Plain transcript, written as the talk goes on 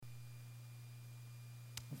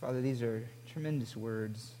Father, these are tremendous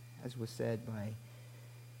words, as was said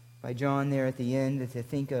by John there at the end, to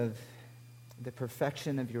think of the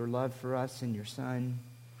perfection of your love for us and your Son,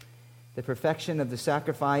 the perfection of the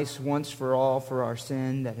sacrifice once for all for our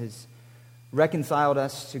sin that has reconciled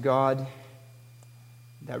us to God,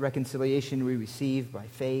 that reconciliation we receive by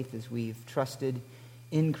faith as we've trusted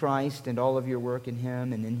in Christ and all of your work in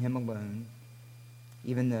Him and in Him alone.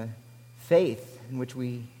 Even the faith in which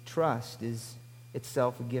we trust is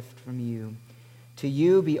itself a gift from you. To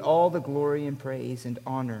you be all the glory and praise and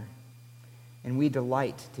honor, and we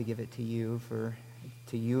delight to give it to you, for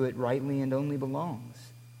to you it rightly and only belongs.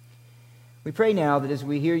 We pray now that as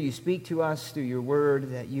we hear you speak to us through your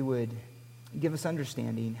word, that you would give us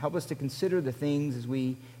understanding. Help us to consider the things as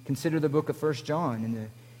we consider the book of 1 John and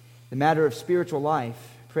the matter of spiritual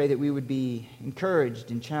life. Pray that we would be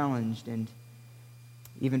encouraged and challenged, and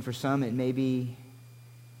even for some it may be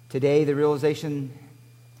today the realization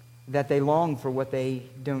that they long for what they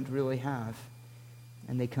don't really have,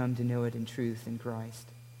 and they come to know it in truth in Christ.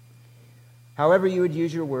 However you would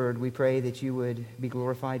use your word, we pray that you would be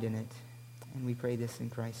glorified in it, and we pray this in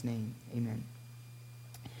Christ's name. Amen.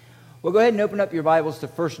 Well, go ahead and open up your Bibles to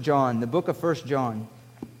 1 John, the book of 1 John.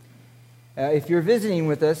 If you're visiting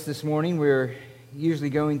with us this morning, we're usually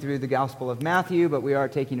going through the Gospel of Matthew, but we are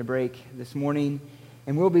taking a break this morning,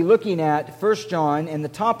 and we'll be looking at 1 John and the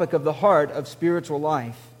topic of the heart of spiritual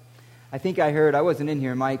life. I think I heard, I wasn't in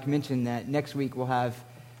here, Mike mentioned that next week we'll have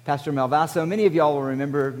Pastor Malvaso. Many of y'all will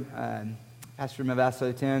remember Pastor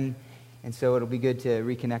Malvaso, Tim, and so it'll be good to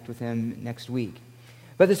reconnect with him next week.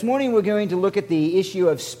 But this morning we're going to look at the issue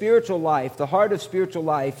of spiritual life, the heart of spiritual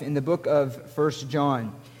life in the book of 1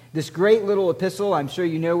 John. This great little epistle, I'm sure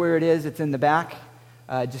you know where it is. It's in the back.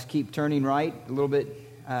 Just keep turning right a little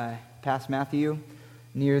bit past Matthew,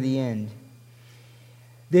 near the end.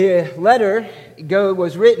 The letter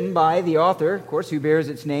was written by the author, of course, who bears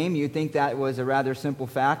its name. You'd think that was a rather simple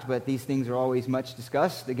fact, but these things are always much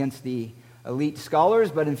discussed against the elite scholars.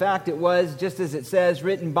 But in fact, it was, just as it says,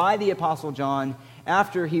 written by the Apostle John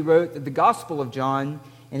after he wrote the Gospel of John,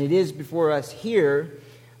 and it is before us here,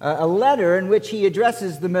 a letter in which he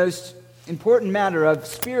addresses the most important matter of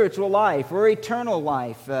spiritual life or eternal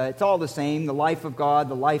life. It's all the same, the life of God,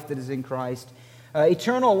 the life that is in Christ.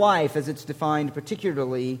 Eternal life as it's defined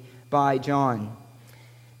particularly by John.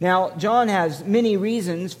 Now, John has many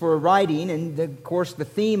reasons for writing, and of course the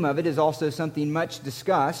theme of it is also something much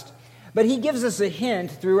discussed, but he gives us a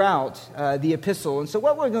hint throughout the epistle. And so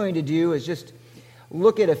what we're going to do is just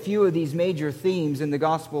look at a few of these major themes in the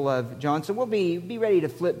Gospel of John. So we'll be ready to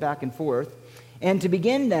flip back and forth. And to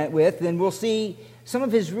begin that with, then we'll see some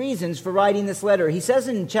of his reasons for writing this letter. He says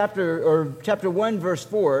in chapter 1, verse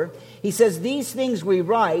 4, he says, "These things we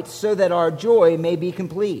write so that our joy may be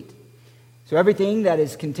complete." So everything that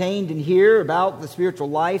is contained in here about the spiritual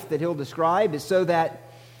life that he'll describe is so that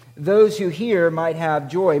those who hear might have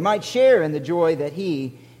joy, might share in the joy that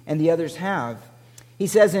he and the others have. He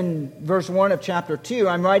says in verse 1 of chapter 2,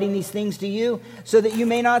 "I'm writing these things to you so that you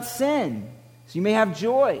may not sin." So you may have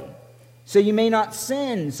joy. So you may not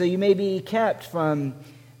sin. So you may be kept from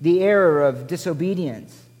the error of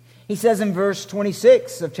disobedience. He says in verse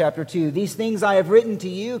 26 of chapter 2, "These things I have written to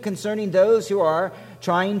you concerning those who are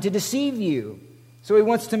trying to deceive you." So he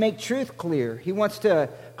wants to make truth clear. He wants to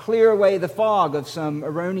clear away the fog of some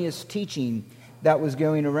erroneous teaching that was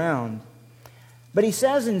going around. But he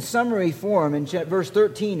says in summary form in verse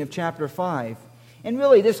 13 of chapter 5, and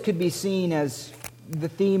really this could be seen as the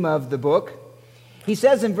theme of the book. He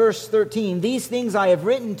says in verse 13, "These things I have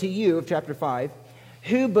written to you," of chapter 5,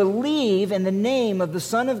 "who believe in the name of the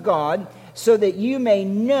Son of God, so that you may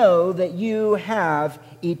know that you have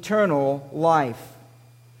eternal life."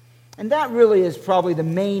 And that really is probably the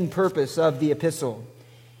main purpose of the epistle.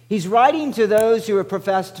 He's writing to those who have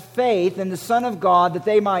professed faith in the Son of God that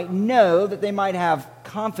they might know, that they might have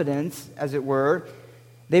confidence, as it were.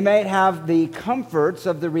 They might have the comforts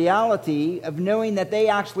of the reality of knowing that they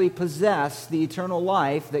actually possess the eternal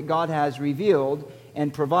life that God has revealed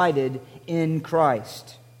and provided in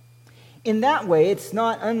Christ. In that way, it's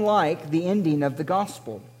not unlike the ending of the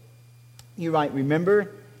gospel. You might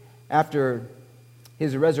remember, after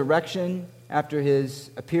his resurrection, after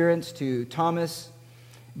his appearance to Thomas,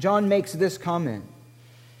 John makes this comment.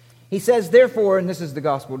 He says, therefore, and this is the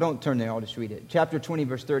gospel, don't turn there, I'll just read it. Chapter 20,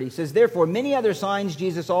 verse 30, he says, "Therefore, many other signs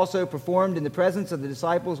Jesus also performed in the presence of the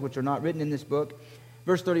disciples, which are not written in this book."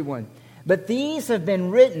 Verse 31, "But these have been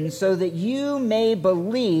written so that you may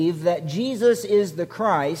believe that Jesus is the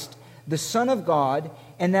Christ, the Son of God,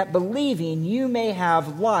 and that believing you may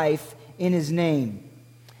have life in his name."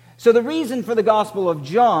 So the reason for the Gospel of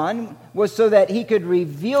John was so that he could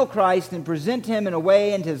reveal Christ and present him in a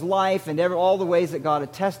way in his life and all the ways that God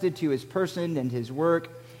attested to his person and his work.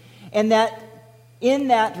 And that in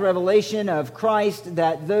that revelation of Christ,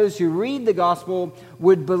 that those who read the Gospel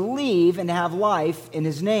would believe and have life in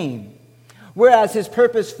his name. Whereas his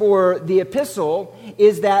purpose for the epistle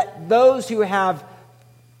is that those who have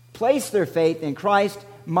placed their faith in Christ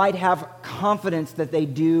might have confidence that they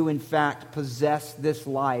do, in fact, possess this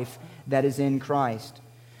life that is in Christ.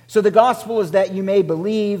 So the gospel is that you may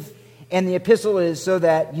believe, and the epistle is so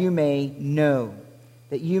that you may know.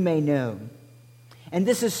 That you may know. And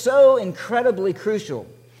this is so incredibly crucial.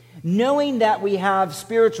 Knowing that we have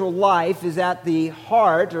spiritual life is at the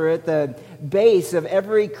heart or at the base of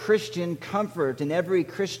every Christian comfort and every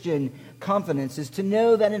Christian confidence, is to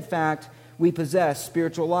know that, in fact, we possess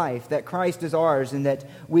spiritual life, that Christ is ours and that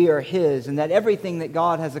we are his, and that everything that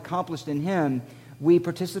God has accomplished in him we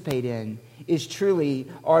participate in is truly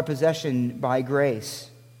our possession by grace.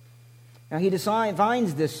 Now he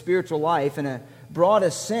defines this spiritual life in a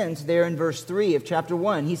broadest sense there in verse 3 of chapter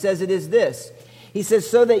 1. He says it is this. He says,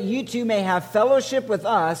 so that you too may have fellowship with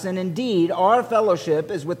us, and indeed our fellowship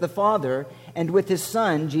is with the Father and with his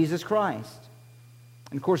Son, Jesus Christ.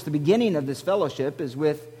 And of course the beginning of this fellowship is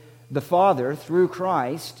with the Father through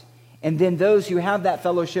Christ, and then those who have that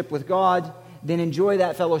fellowship with God then enjoy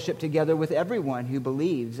that fellowship together with everyone who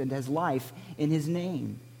believes and has life in his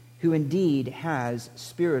name, who indeed has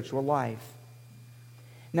spiritual life.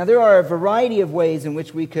 Now there are a variety of ways in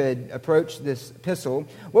which we could approach this epistle.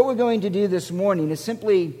 What we're going to do this morning is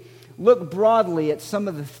simply look broadly at some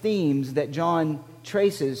of the themes that John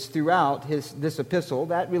traces throughout this epistle.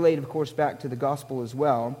 That relate, of course, back to the gospel as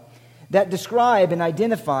well, that describe and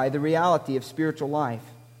identify the reality of spiritual life.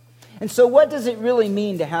 And so what does it really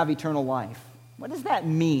mean to have eternal life? What does that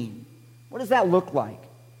mean? What does that look like?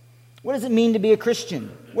 What does it mean to be a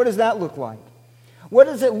Christian? What does that look like? What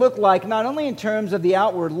does it look like not only in terms of the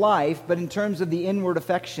outward life, but in terms of the inward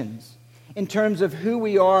affections, in terms of who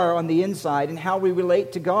we are on the inside and how we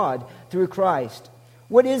relate to God through Christ?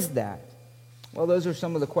 What is that? Well, those are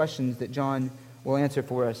some of the questions that John will answer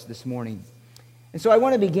for us this morning. And so I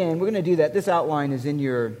want to begin. We're going to do that. This outline is in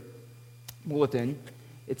your bulletin.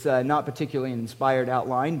 It's not particularly an inspired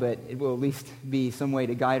outline, but it will at least be some way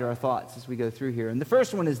to guide our thoughts as we go through here. And the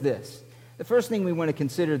first one is this. The first thing we want to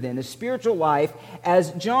consider then is spiritual life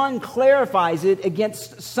as John clarifies it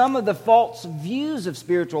against some of the false views of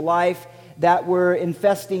spiritual life that were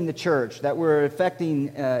infesting the church, that were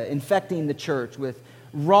infecting the church with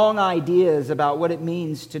wrong ideas about what it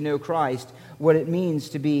means to know Christ, what it means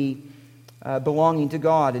to be belonging to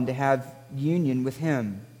God and to have union with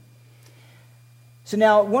him. So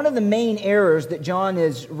now, one of the main errors that John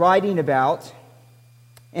is writing about,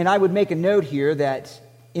 and I would make a note here that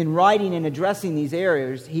in writing and addressing these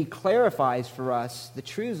errors, he clarifies for us the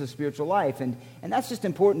truths of spiritual life. And that's just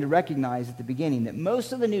important to recognize at the beginning, that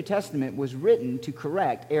most of the New Testament was written to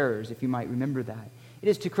correct errors, if you might remember that. It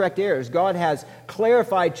is to correct errors. God has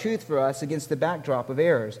clarified truth for us against the backdrop of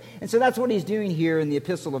errors. And so that's what he's doing here in the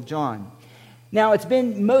Epistle of John. Now, it's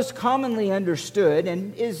been most commonly understood,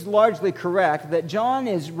 and is largely correct, that John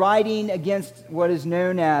is writing against what is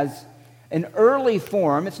known as an early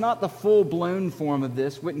form. It's not the full-blown form of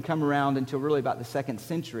this, wouldn't come around until really about the 2nd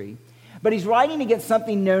century. But he's writing against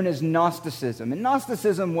something known as Gnosticism. And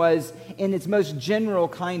Gnosticism was, in its most general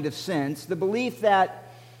kind of sense, the belief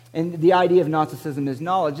that, and the idea of Gnosticism is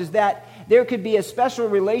knowledge, is that there could be a special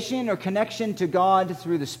relation or connection to God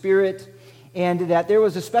through the Spirit, and that there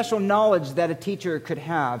was a special knowledge that a teacher could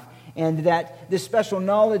have, and that this special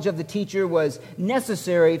knowledge of the teacher was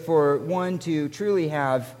necessary for one to truly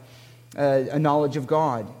have a knowledge of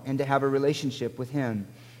God and to have a relationship with him.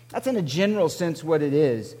 That's in a general sense what it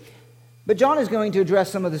is. But John is going to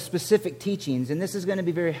address some of the specific teachings, and this is going to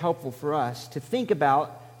be very helpful for us to think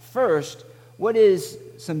about, first, what is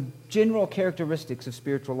some general characteristics of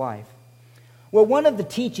spiritual life. Well, one of the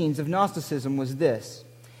teachings of Gnosticism was this,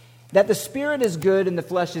 that the spirit is good and the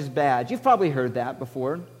flesh is bad. You've probably heard that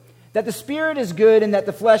before. That the spirit is good and that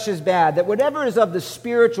the flesh is bad. That whatever is of the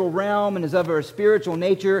spiritual realm and is of our spiritual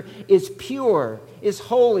nature is pure, is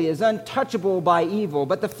holy, is untouchable by evil.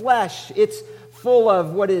 But the flesh, it's full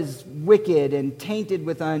of what is wicked and tainted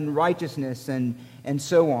with unrighteousness and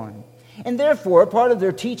so on. And therefore, part of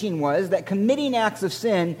their teaching was that committing acts of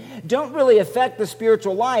sin don't really affect the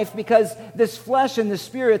spiritual life because this flesh and the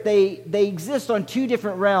spirit, they exist on two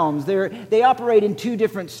different realms. They operate in two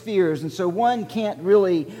different spheres, and so one can't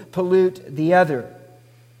really pollute the other.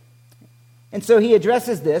 And so he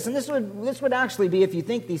addresses this, and this would actually be, if you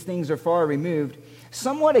think these things are far removed,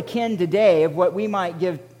 somewhat akin today of what we might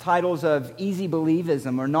give titles of easy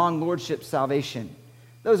believism or non-lordship salvation.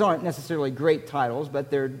 Those aren't necessarily great titles,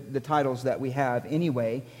 but they're the titles that we have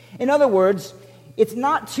anyway. In other words, it's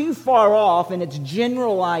not too far off in its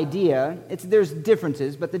general idea. There's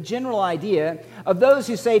differences, but the general idea of those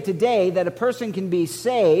who say today that a person can be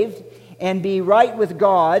saved and be right with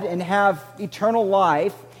God and have eternal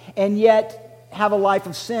life and yet have a life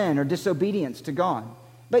of sin or disobedience to God.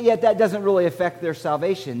 But yet that doesn't really affect their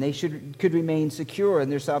salvation. They could remain secure in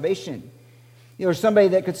their salvation. Or somebody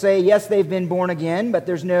that could say, yes, they've been born again, but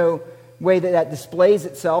there's no way that displays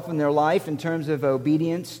itself in their life in terms of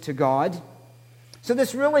obedience to God. So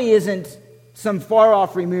this really isn't some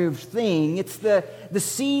far-off removed thing. It's the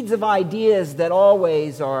seeds of ideas that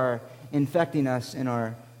always are infecting us in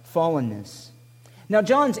our fallenness. Now,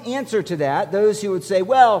 John's answer to that, those who would say,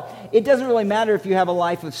 well, it doesn't really matter if you have a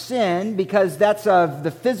life of sin because that's of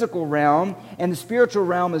the physical realm and the spiritual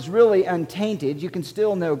realm is really untainted. You can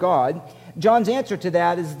still know God. John's answer to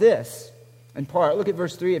that is this, in part. Look at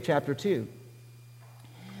verse 3 of chapter 2.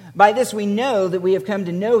 By this we know that we have come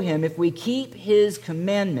to know him if we keep his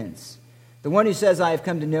commandments. The one who says, I have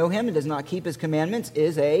come to know him and does not keep his commandments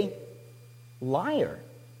is a liar,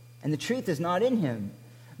 and the truth is not in him.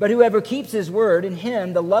 But whoever keeps his word, in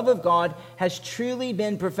him the love of God has truly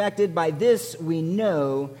been perfected. By this we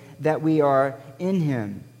know that we are in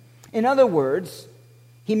him. In other words,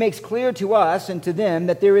 he makes clear to us and to them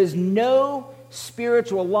that there is no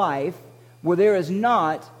spiritual life where there is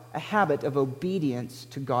not a habit of obedience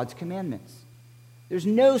to God's commandments. There's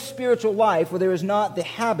no spiritual life where there is not the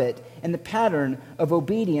habit and the pattern of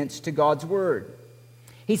obedience to God's word.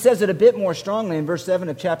 He says it a bit more strongly in verse 7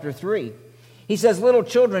 of chapter 3. He says, little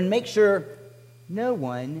children, make sure no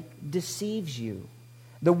one deceives you.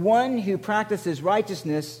 The one who practices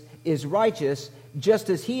righteousness is righteous, just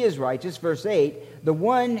as he is righteous. Verse 8, the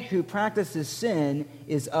one who practices sin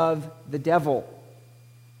is of the devil.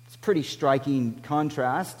 It's a pretty striking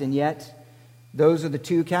contrast, and yet those are the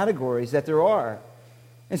two categories that there are.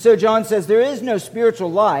 And so John says there is no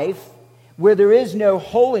spiritual life where there is no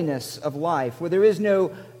holiness of life, where there is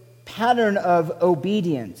no pattern of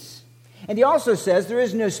obedience. And he also says there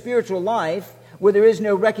is no spiritual life where there is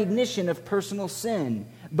no recognition of personal sin,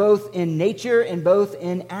 both in nature and both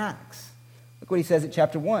in acts. Look what he says at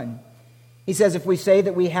chapter 1. He says, if we say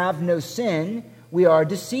that we have no sin, we are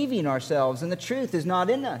deceiving ourselves, and the truth is not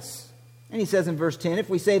in us. And he says in verse 10, if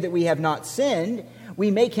we say that we have not sinned,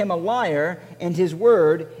 we make him a liar, and his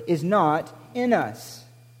word is not in us.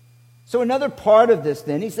 So another part of this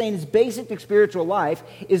then, he's saying his basic to spiritual life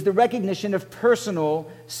is the recognition of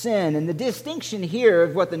personal sin. And the distinction here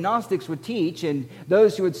of what the Gnostics would teach and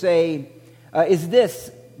those who would say is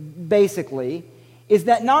this, basically, is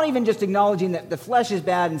that not even just acknowledging that the flesh is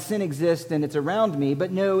bad and sin exists and it's around me,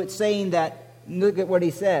 but no, it's saying that, look at what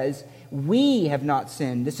he says, we have not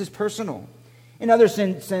sinned. This is personal. In other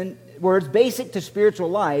words, basic to spiritual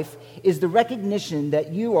life is the recognition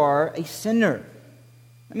that you are a sinner.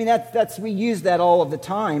 I mean, we use that all of the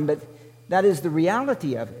time, but that is the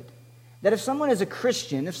reality of it. That if someone is a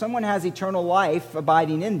Christian, if someone has eternal life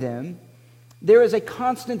abiding in them, there is a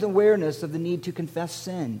constant awareness of the need to confess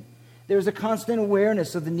sin. There is a constant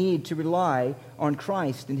awareness of the need to rely on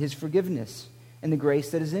Christ and his forgiveness and the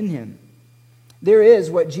grace that is in him. There is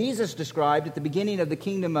what Jesus described at the beginning of the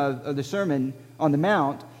kingdom of the Sermon on the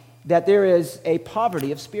Mount, that there is a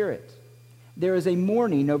poverty of spirit. There is a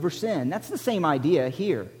mourning over sin. That's the same idea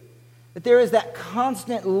here. That there is that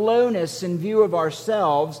constant lowness in view of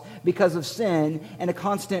ourselves because of sin and a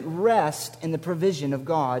constant rest in the provision of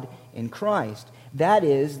God in Christ. That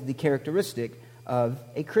is the characteristic of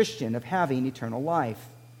a Christian, of having eternal life.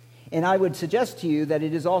 And I would suggest to you that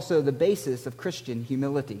it is also the basis of Christian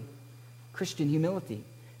humility. Christian humility.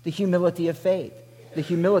 The humility of faith. The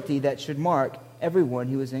humility that should mark everyone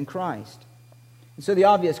who is in Christ. And so the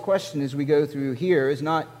obvious question as we go through here is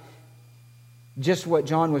not just what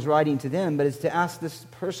John was writing to them, but is to ask this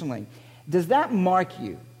personally. Does that mark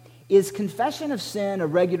you? Is confession of sin a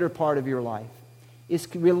regular part of your life? Is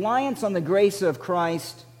reliance on the grace of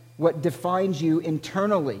Christ what defines you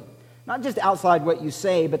internally? Not just outside what you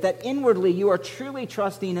say, but that inwardly you are truly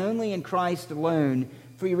trusting only in Christ alone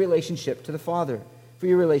for your relationship to the Father, for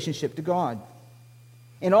your relationship to God.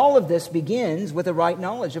 And all of this begins with a right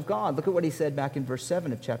knowledge of God. Look at what he said back in verse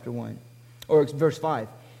 7 of chapter 1, or verse 5.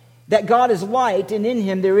 That God is light, and in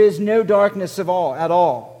him there is no darkness at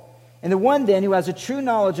all. And the one then who has a true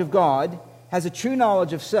knowledge of God has a true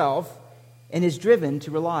knowledge of self and is driven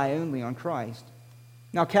to rely only on Christ.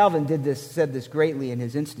 Now, Calvin said this greatly in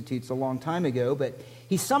his Institutes a long time ago, but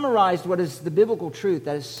he summarized what is the biblical truth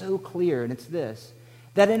that is so clear, and it's this,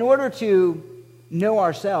 that in order to know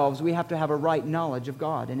ourselves, we have to have a right knowledge of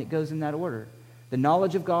God, and it goes in that order. The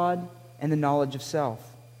knowledge of God and the knowledge of self.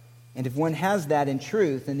 And if one has that in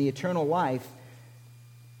truth and the eternal life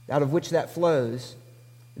out of which that flows,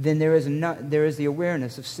 then there is the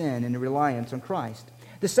awareness of sin and the reliance on Christ.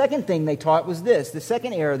 The second thing they taught was this. The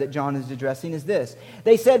second error that John is addressing is this.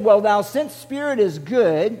 They said, well, now since spirit is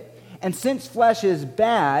good and since flesh is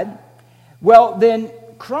bad, well, then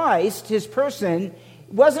Christ, his person,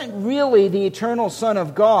 wasn't really the eternal Son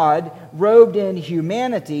of God robed in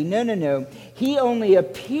humanity. No. He only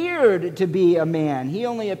appeared to be a man. He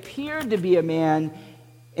only appeared to be a man,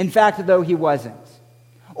 in fact, though he wasn't.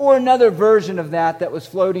 Or another version of that was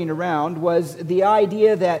floating around was the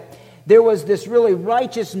idea that there was this really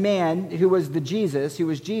righteous man who was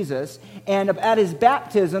Jesus, and at his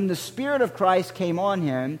baptism, the Spirit of Christ came on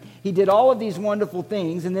him. He did all of these wonderful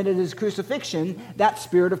things, and then at his crucifixion, that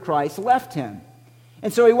Spirit of Christ left him.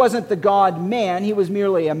 And so he wasn't the God-man, he was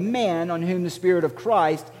merely a man on whom the Spirit of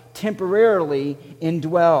Christ temporarily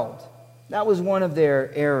indwelled. That was one of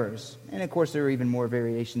their errors. And of course, there are even more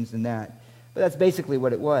variations than that. But that's basically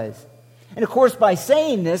what it was. And of course, by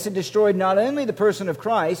saying this, it destroyed not only the person of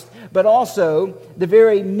Christ, but also the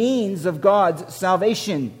very means of God's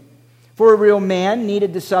salvation. For a real man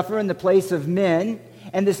needed to suffer in the place of men,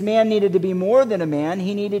 and this man needed to be more than a man.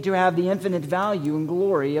 He needed to have the infinite value and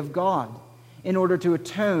glory of God in order to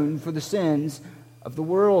atone for the sins of the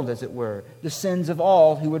world, as it were, the sins of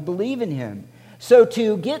all who would believe in him. So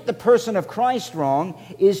to get the person of Christ wrong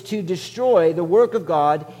is to destroy the work of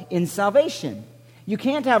God in salvation. You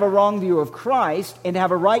can't have a wrong view of Christ and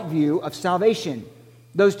have a right view of salvation.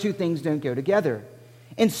 Those two things don't go together.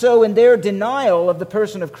 And so in their denial of the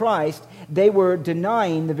person of Christ, they were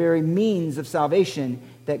denying the very means of salvation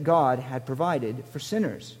that God had provided for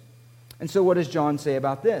sinners. And so what does John say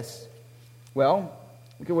about this? Well,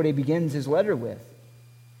 look at what he begins his letter with.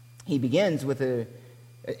 He begins with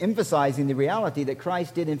emphasizing the reality that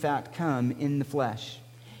Christ did in fact come in the flesh.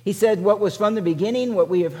 He said, what was from the beginning, what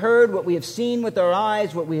we have heard, what we have seen with our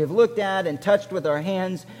eyes, what we have looked at and touched with our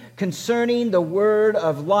hands, concerning the word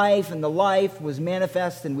of life, and the life was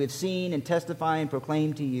manifest, and we have seen and testify and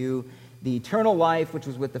proclaim to you the eternal life which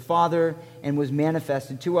was with the Father and was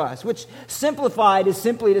manifested to us. Which simplified is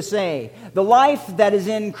simply to say, the life that is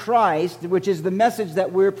in Christ, which is the message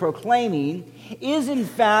that we're proclaiming, is in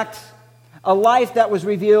fact a life that was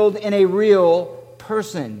revealed in a real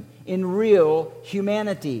person, in real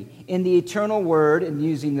humanity, in the eternal Word, and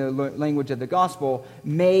using the language of the gospel,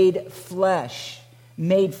 made flesh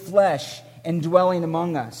and dwelling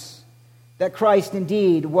among us. That Christ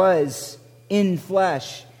indeed was in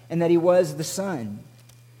flesh, and that he was the Son.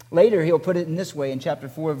 Later he'll put it in this way in chapter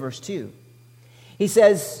 4, verse 2. He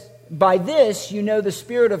says, by this you know the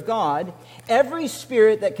Spirit of God. Every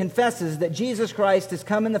spirit that confesses that Jesus Christ has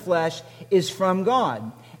come in the flesh is from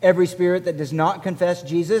God. Every spirit that does not confess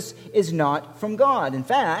Jesus is not from God. In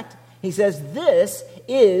fact, he says this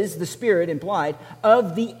is the spirit implied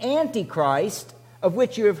of the Antichrist, of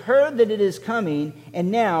which you have heard that it is coming and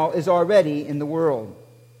now is already in the world.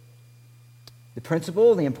 The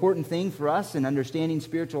principle, the important thing for us in understanding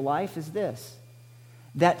spiritual life is this: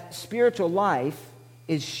 that spiritual life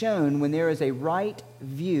is shown when there is a right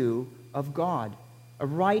view of God, a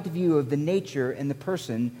right view of the nature and the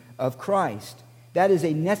person of Christ. That is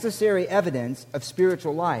a necessary evidence of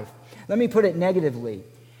spiritual life. Let me put it negatively.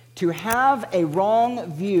 To have a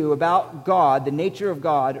wrong view about God, the nature of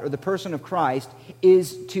God, or the person of Christ,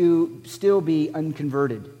 is to still be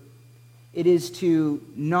unconverted. It is to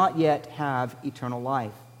not yet have eternal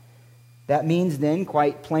life. That means then,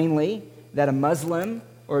 quite plainly, that a Muslim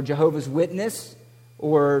or a Jehovah's Witness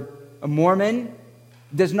or a Mormon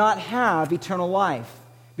does not have eternal life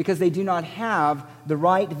because they do not have the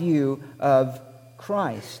right view of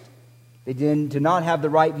Christ. They do not have the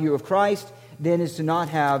right view of Christ, then is to not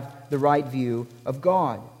have the right view of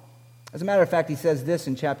God. As a matter of fact, he says this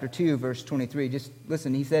in chapter 2, verse 23. Just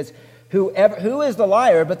listen, he says, who is the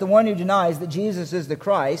liar but the one who denies that Jesus is the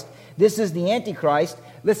Christ? This is the Antichrist.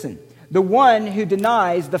 Listen, the one who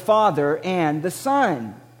denies the Father and the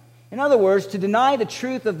Son. In other words, to deny the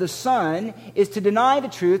truth of the Son is to deny the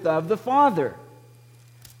truth of the Father.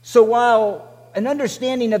 So while an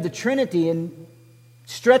understanding of the Trinity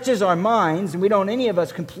stretches our minds, and we don't any of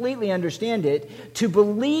us completely understand it, to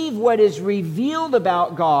believe what is revealed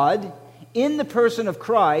about God in the person of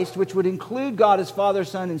Christ, which would include God as Father,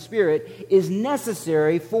 Son, and Spirit, is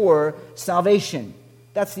necessary for salvation.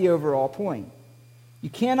 That's the overall point. You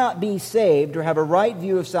cannot be saved or have a right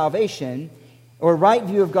view of salvation or a right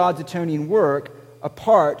view of God's atoning work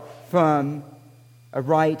apart from a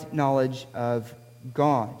right knowledge of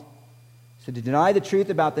God. So to deny the truth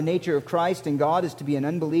about the nature of Christ and God is to be an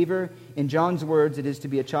unbeliever. In John's words, it is to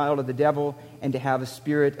be a child of the devil and to have a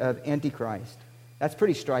spirit of Antichrist. That's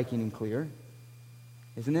pretty striking and clear,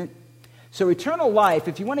 isn't it? So eternal life,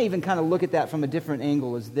 if you want to even kind of look at that from a different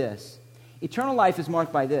angle, is this. Eternal life is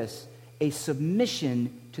marked by this: a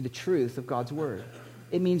submission to the truth of God's Word.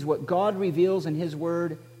 It means what God reveals in His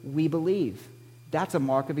Word, we believe. That's a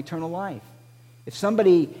mark of eternal life. If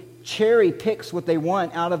somebody cherry picks what they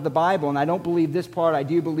want out of the Bible, and I don't believe this part, I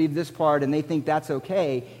do believe this part, and they think that's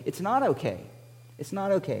okay, it's not okay. It's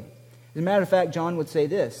not okay. As a matter of fact, John would say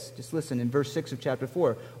this. Just listen in verse 6 of chapter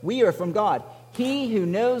 4. We are from God. He who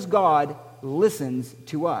knows God listens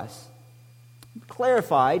to us.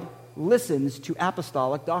 Clarified, listens to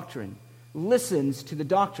apostolic doctrine. Listens to the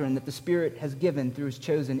doctrine that the Spirit has given through His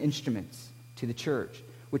chosen instruments to the church,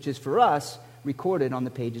 which is for us recorded on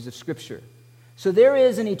the pages of Scripture. So there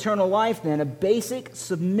is in eternal life then a basic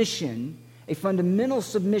submission, a fundamental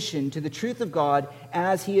submission to the truth of God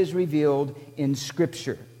as He is revealed in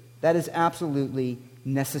Scripture. That is absolutely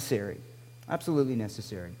necessary. Absolutely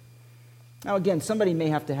necessary. Now again, somebody may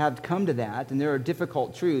have come to that, and there are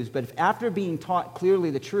difficult truths, but if after being taught clearly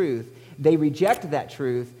the truth, they reject that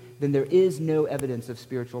truth, then there is no evidence of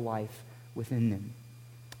spiritual life within them.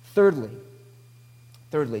 Thirdly,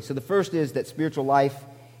 so the first is that spiritual life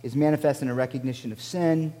is manifest in a recognition of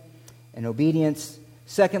sin and obedience.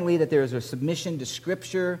 Secondly, that there is a submission to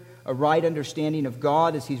Scripture, a right understanding of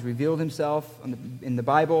God as He's revealed Himself in the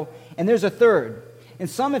Bible. And there's a third. And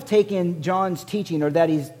some have taken John's teaching, or that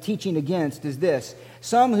he's teaching against, is this.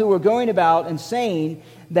 Some who were going about and saying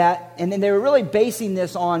that, and then they were really basing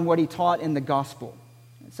this on what he taught in the gospel.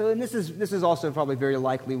 So, and this is also probably very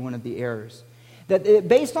likely one of the errors. That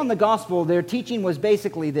based on the gospel, their teaching was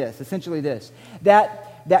basically this, essentially this,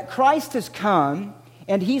 that Christ has come,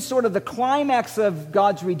 and He's sort of the climax of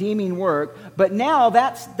God's redeeming work, but now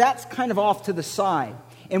that's kind of off to the side.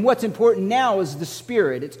 And what's important now is the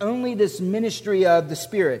Spirit. It's only this ministry of the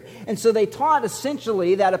Spirit. And so they taught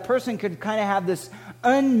essentially that a person could kind of have this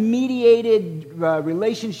unmediated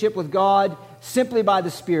relationship with God simply by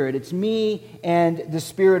the Spirit. It's me and the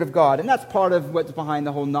Spirit of God. And that's part of what's behind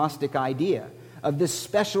the whole Gnostic idea of this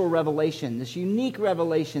special revelation, this unique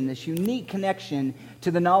connection to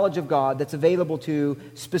the knowledge of God that's available to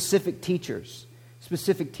specific teachers.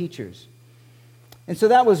 And so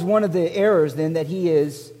that was one of the errors then that he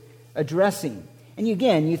is addressing. And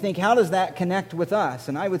again, you think, how does that connect with us?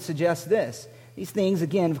 And I would suggest this. These things,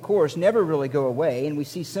 again, of course, never really go away, and we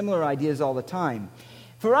see similar ideas all the time.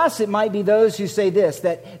 For us, it might be those who say this,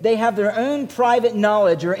 that they have their own private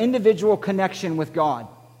knowledge or individual connection with God.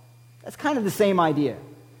 That's kind of the same idea.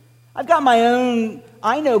 I've got my own,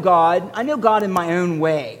 I know God in my own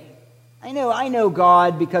way. I know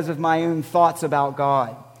God because of my own thoughts about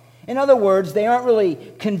God. In other words, they aren't really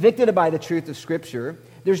convicted by the truth of Scripture.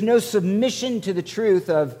 There's no submission to the truth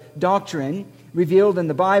of doctrine revealed in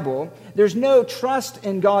the Bible. There's no trust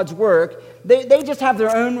in God's work. They just have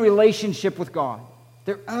their own relationship with God,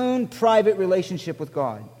 their own private relationship with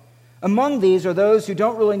God. Among these are those who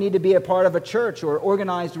don't really need to be a part of a church or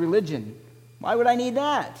organized religion. Why would I need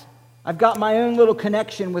that? I've got my own little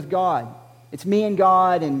connection with God. It's me and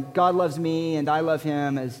God loves me, and I love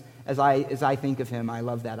Him as I think of Him. I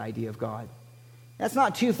love that idea of God. That's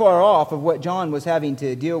not too far off of what John was having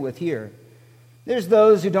to deal with here. There's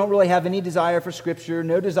those who don't really have any desire for Scripture,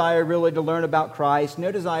 no desire really to learn about Christ,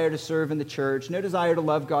 no desire to serve in the church, no desire to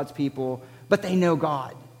love God's people, but they know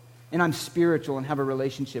God, and I'm spiritual and have a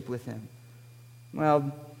relationship with Him.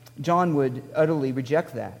 Well, John would utterly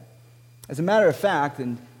reject that. As a matter of fact,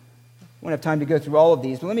 and I won't have time to go through all of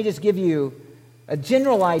these, but let me just give you a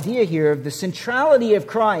general idea here of the centrality of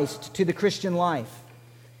Christ to the Christian life.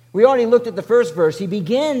 We already looked at the first verse. He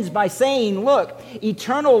begins by saying, look,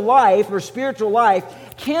 eternal life or spiritual life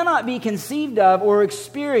cannot be conceived of or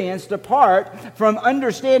experienced apart from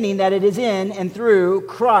understanding that it is in and through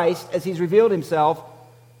Christ as He's revealed Himself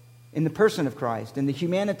in the person of Christ, in the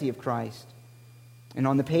humanity of Christ, and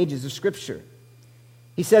on the pages of Scripture.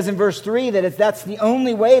 He says in verse 3 that that's the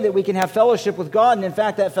only way that we can have fellowship with God, and in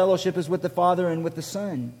fact that fellowship is with the Father and with the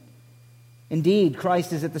Son. Indeed,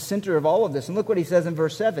 Christ is at the center of all of this. And look what he says in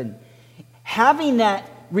verse 7. Having that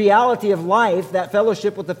reality of life, that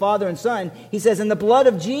fellowship with the Father and Son, he says, and the blood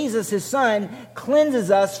of Jesus, His Son,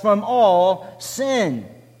 cleanses us from all sin.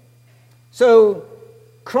 So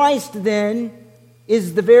Christ then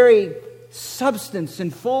is the very substance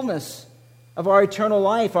and fullness of our eternal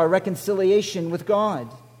life, our reconciliation with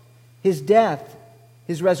God, his death,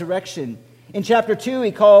 his resurrection. In chapter 2,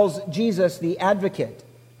 he calls Jesus the advocate.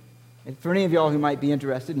 And for any of y'all who might be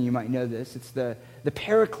interested, and you might know this, it's the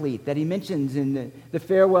paraclete that he mentions in the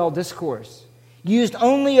farewell discourse, used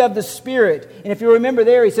only of the Spirit. And if you remember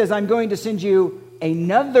there, he says, I'm going to send you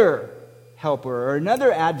another helper or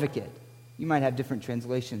another advocate. You might have different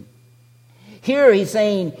translation. Here he's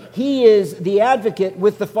saying he is the advocate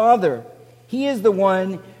with the Father. He is the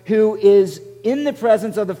one who is in the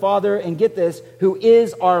presence of the Father, and get this, who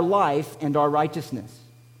is our life and our righteousness.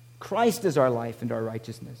 Christ is our life and our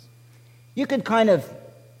righteousness. You could kind of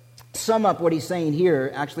sum up what he's saying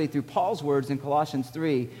here, actually, through Paul's words in Colossians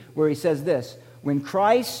 3, where he says this, when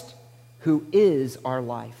Christ, who is our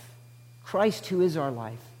life, Christ who is our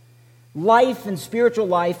life and spiritual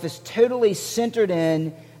life is totally centered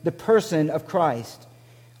in the person of Christ.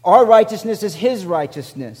 Our righteousness is his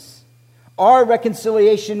righteousness. Our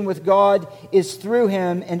reconciliation with God is through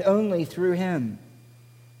him and only through him.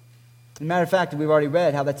 As a matter of fact, we've already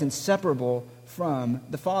read how that's inseparable from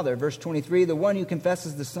the Father. Verse 23, the one who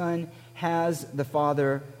confesses the Son has the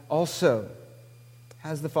Father also.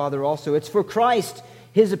 Has the Father also. It's for Christ,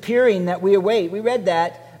 his appearing, that we await. We read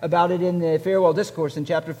that about it in the farewell discourse in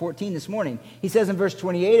chapter 14 this morning. He says in verse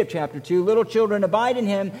 28 of chapter 2, little children, abide in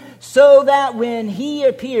him, so that when he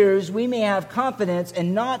appears, we may have confidence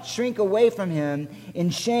and not shrink away from him in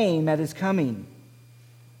shame at his coming.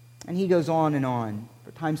 And he goes on and on.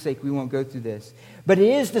 For time's sake, we won't go through this. But it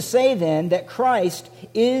is to say then that Christ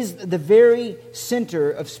is the very center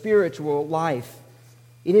of spiritual life.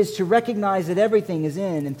 It is to recognize that everything is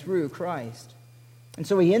in and through Christ. And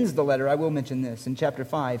so he ends the letter, I will mention this, in chapter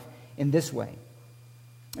 5 in this way.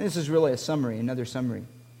 And this is really a summary, another summary.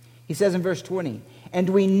 He says in verse 20, and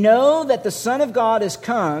we know that the Son of God has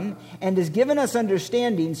come and has given us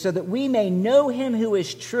understanding so that we may know him who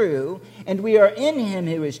is true, and we are in him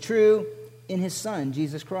who is true, in his Son,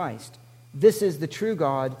 Jesus Christ. This is the true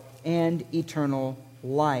God and eternal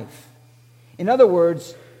life. In other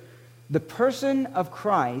words, the person of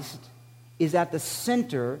Christ is at the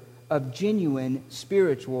center of genuine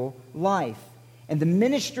spiritual life. And the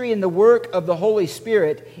ministry and the work of the Holy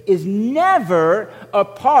Spirit is never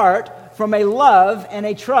apart from a love and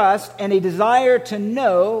a trust and a desire to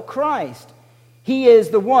know Christ. He is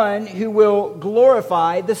the one who will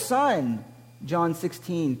glorify the Son. John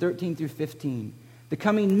 16, 13 through 15. The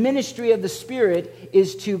coming ministry of the Spirit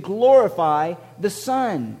is to glorify the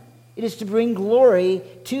Son. It is to bring glory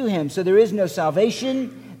to him. So there is no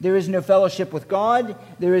salvation. There is no fellowship with God.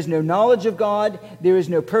 There is no knowledge of God. There is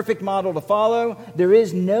no perfect model to follow. There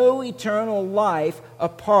is no eternal life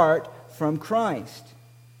apart from Christ.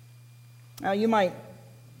 Now you might,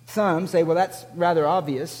 some say, well, that's rather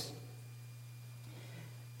obvious.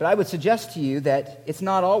 But I would suggest to you that it's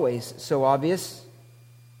not always so obvious.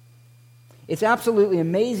 It's absolutely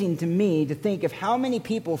amazing to me to think of how many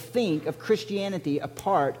people think of Christianity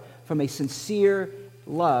apart from a sincere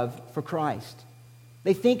love for Christ.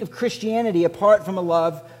 They think of Christianity apart from a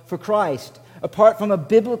love for Christ, apart from a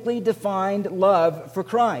biblically defined love for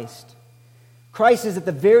Christ. Christ is at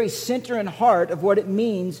the very center and heart of what it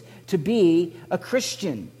means to be a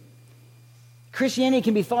Christian. Christianity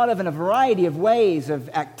can be thought of in a variety of ways, of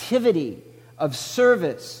activity, of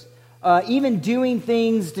service, even doing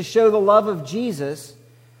things to show the love of Jesus,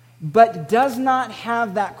 but does not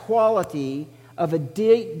have that quality of a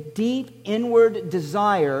deep inward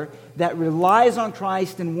desire that relies on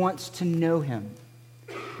Christ and wants to know him.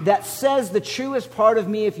 That says the truest part of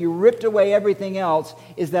me, if you ripped away everything else,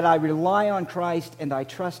 is that I rely on Christ and I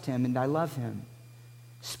trust him and I love him.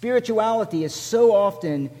 Spirituality is so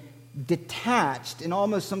often detached in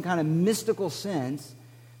almost some kind of mystical sense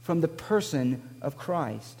from the person of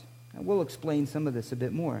Christ. And we'll explain some of this a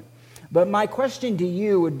bit more. But my question to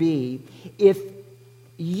you would be, if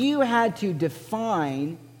you had to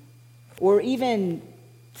define or even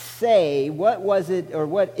say what was it or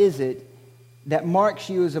what is it that marks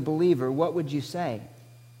you as a believer, what would you say?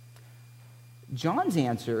 John's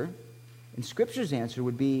answer and Scripture's answer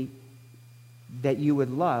would be that you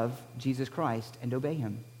would love Jesus Christ and obey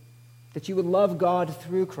him. That you would love God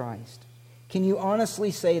through Christ. Can you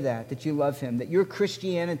honestly say that you love him, that your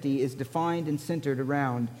Christianity is defined and centered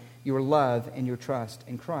around your love and your trust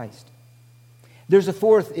in Christ? There's a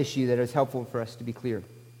fourth issue that is helpful for us to be clear,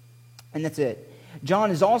 and that's it.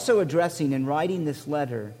 John is also addressing in writing this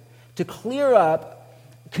letter to clear up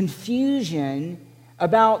confusion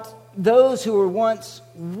about those who were once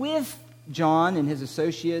with John and his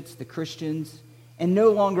associates, the Christians, and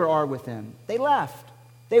no longer are with him. They left.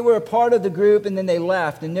 They were a part of the group and then they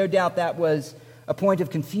left, and no doubt that was a point of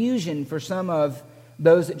confusion for some of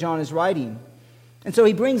those that John is writing. And so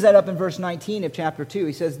he brings that up in verse 19 of chapter 2.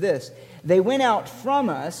 He says this, "They went out from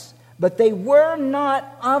us, but they were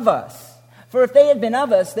not of us. For if they had been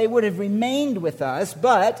of us, they would have remained with us.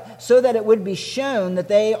 But so that it would be shown that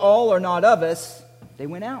they all are not of us, they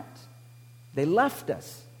went out. They left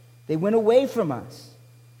us. They went away from us."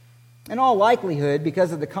 In all likelihood,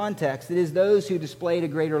 because of the context, it is those who displayed a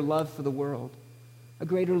greater love for the world,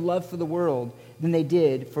 than they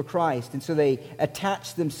did for Christ. And so they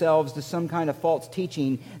attached themselves to some kind of false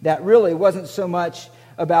teaching that really wasn't so much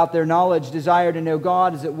about their knowledge, desire to know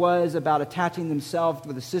God, as it was about attaching themselves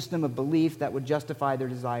with a system of belief that would justify their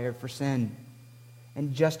desire for sin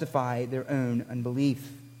and justify their own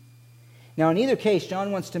unbelief. Now, in either case,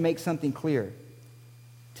 John wants to make something clear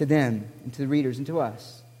to them and to the readers and to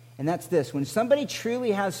us. And that's this: when somebody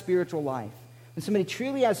truly has spiritual life,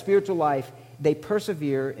 they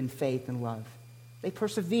persevere in faith and love. They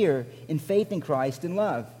persevere in faith in Christ and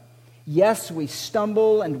love. Yes, we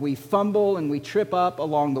stumble and we fumble and we trip up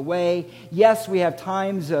along the way. Yes, we have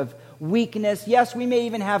times of weakness. Yes, we may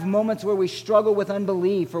even have moments where we struggle with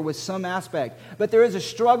unbelief or with some aspect. But there is a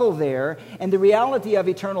struggle there, and the reality of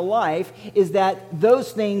eternal life is that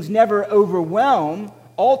those things never overwhelm,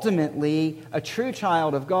 ultimately, a true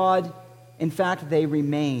child of God. In fact, they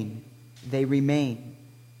remain. They remain.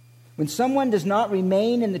 When someone does not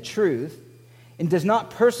remain in the truth and does not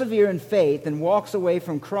persevere in faith and walks away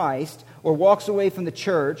from Christ, or walks away from the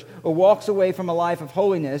church, or walks away from a life of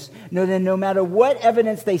holiness, then no matter what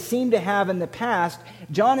evidence they seem to have in the past,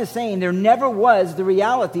 John is saying there never was the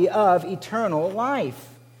reality of eternal life.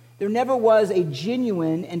 There never was a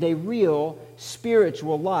genuine and a real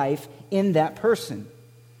spiritual life in that person.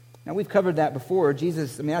 Now, we've covered that before.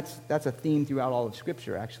 Jesus, that's a theme throughout all of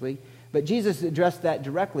Scripture, actually. But Jesus addressed that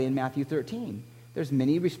directly in Matthew 13. There's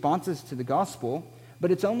many responses to the gospel,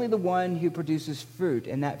 but it's only the one who produces fruit,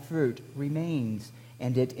 and that fruit remains,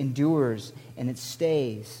 and it endures, and it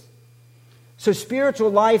stays. So spiritual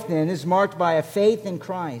life, then, is marked by a faith in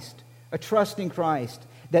Christ, a trust in Christ,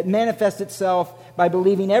 that manifests itself by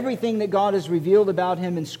believing everything that God has revealed about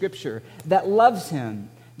Him in Scripture, that loves Him,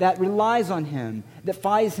 that relies on Him,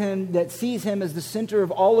 that sees Him as the center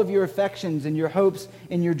of all of your affections and your hopes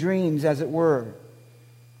and your dreams, as it were,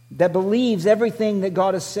 that believes everything that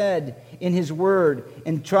God has said in His Word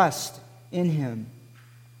and trust in Him.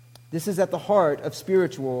 This is at the heart of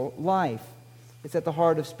spiritual life. It's at the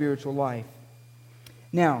heart of spiritual life.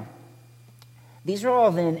 Now, these are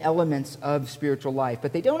all then elements of spiritual life,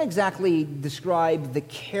 but they don't exactly describe the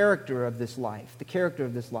character of this life,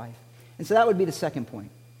 And so that would be the second point.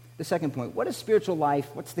 What is spiritual life?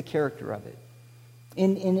 What's the character of it?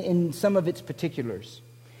 In some of its particulars.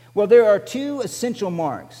 Well, there are two essential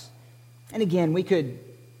marks. And again, we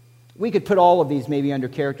could put all of these maybe under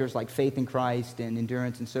characters like faith in Christ and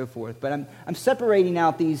endurance and so forth. But I'm separating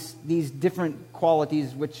out these different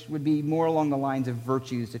qualities, which would be more along the lines of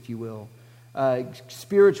virtues, if you will.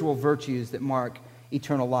 Spiritual virtues that mark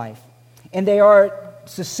eternal life. And they are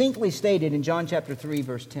succinctly stated in John chapter 3,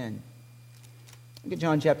 verse 10. Look at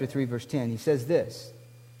John chapter 3, verse 10. He says this: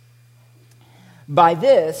 "By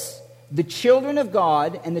this, the children of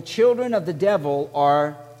God and the children of the devil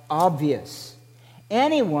are obvious.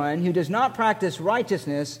 Anyone who does not practice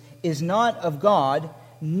righteousness is not of God,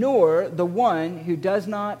 nor the one who does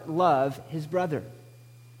not love his brother."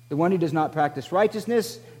 The one who does not practice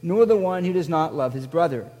righteousness, nor the one who does not love his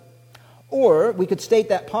brother. Or we could state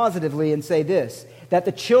that positively and say this: that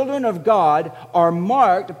the children of God are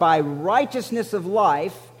marked by righteousness of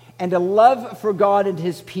life and a love for God and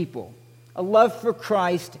His people. A love for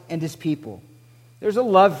Christ and His people. There's a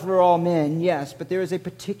love for all men, yes, but there is a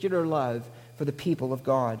particular love for the people of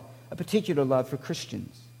God, a particular love for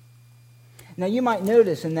Christians. Now, you might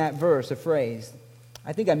notice in that verse a phrase.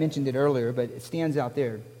 I think I mentioned it earlier, but it stands out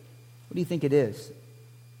there. What do you think it is?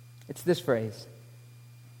 It's this phrase: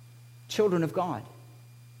 children of God.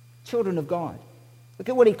 Children of God. Look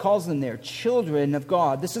at what he calls them there, children of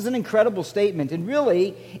God. This is an incredible statement, and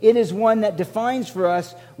really, it is one that defines for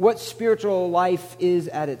us what spiritual life is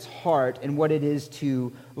at its heart and what it is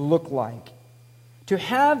to look like. To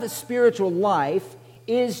have a spiritual life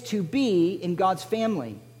is to be in God's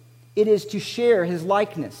family. It is to share His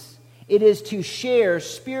likeness. It is to share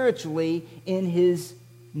spiritually in His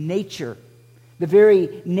nature, the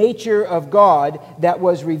very nature of God that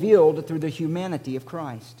was revealed through the humanity of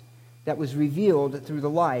Christ, that was revealed through the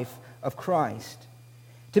life of Christ.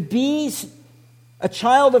 To be a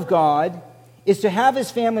child of God is to have His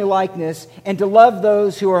family likeness and to love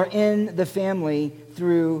those who are in the family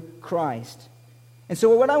through Christ. And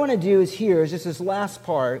so what I want to do is just this last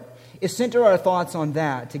part, is center our thoughts on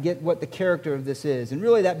that to get what the character of this is. And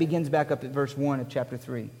really that begins back up at verse 1 of chapter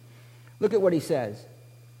 3. Look at what he says.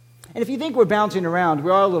 And if you think we're bouncing around,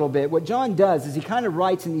 we are a little bit. What John does is he kind of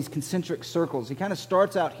writes in these concentric circles. He kind of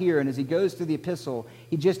starts out here, and as he goes through the epistle,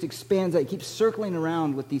 he just expands that. He keeps circling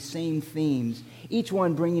around with these same themes, each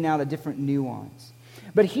one bringing out a different nuance.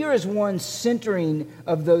 But here is one centering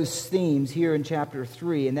of those themes here in chapter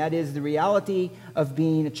 3, and that is the reality of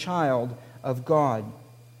being a child of God.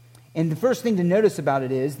 And the first thing to notice about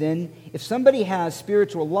it is, then, if somebody has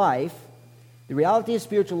spiritual life, the reality of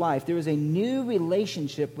spiritual life, there is a new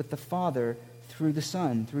relationship with the Father through the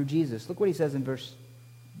Son, through Jesus. Look what he says in verse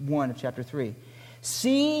 1 of chapter 3.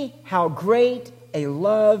 See how great a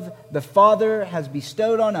love the Father has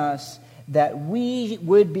bestowed on us that we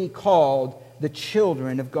would be called the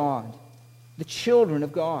children of God. The children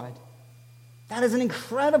of God. That is an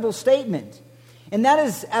incredible statement. And that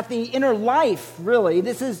is at the inner life, really.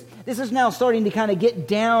 This is now starting to kind of get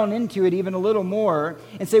down into it even a little more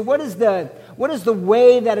and say, what is the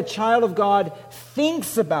way that a child of God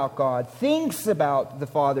thinks about God, thinks about the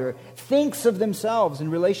Father, thinks of themselves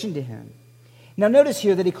in relation to Him? Now notice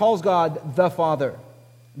here that he calls God the Father.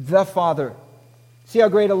 The Father. See how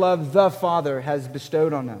great a love the Father has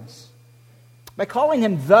bestowed on us. By calling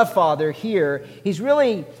Him the Father here, he's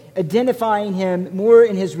really identifying Him more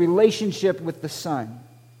in His relationship with the Son.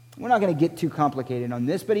 We're not going to get too complicated on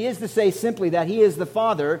this, but he is to say simply that He is the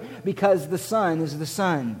Father because the Son is the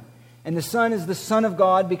Son. And the Son is the Son of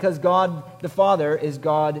God because God the Father is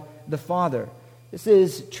God the Father. This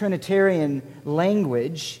is Trinitarian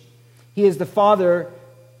language. He is the Father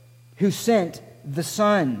who sent the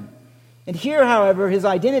Son. And here, however, His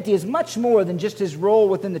identity is much more than just His role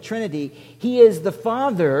within the Trinity. He is the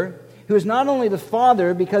Father who is not only the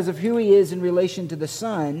Father because of who He is in relation to the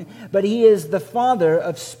Son, but He is the Father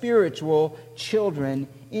of spiritual children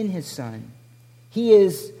in His Son. He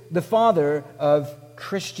is the Father of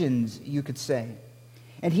Christians, you could say.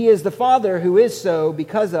 And He is the Father who is so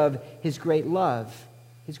because of His great love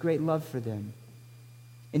for them.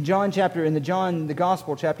 In the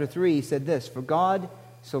Gospel, chapter 3, He said this, "For God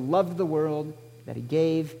so loved the world that He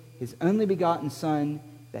gave His only begotten Son,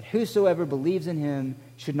 that whosoever believes in Him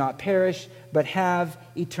should not perish, but have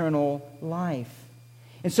eternal life."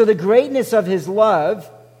 And so the greatness of His love,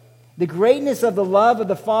 the greatness of the love of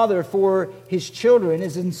the Father for His children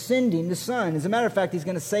is in sending the Son. As a matter of fact, He's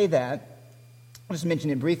going to say that. I'll just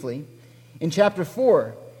mention it briefly. In chapter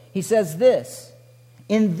 4, He says this,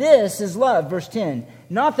 "In this is love," verse 10,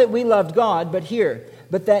 "not that we loved God,"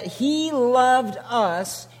 but that He loved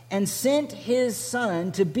us and sent His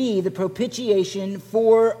Son to be the propitiation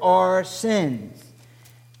for our sins.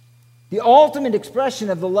 The ultimate expression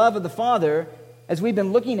of the love of the Father, as we've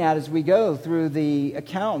been looking at as we go through the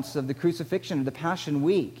accounts of the crucifixion of the Passion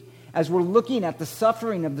Week, as we're looking at the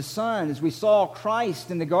suffering of the Son, as we saw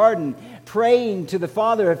Christ in the garden praying to the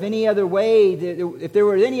Father if there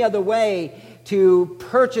were any other way to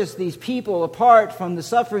purchase these people apart from the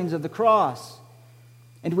sufferings of the cross.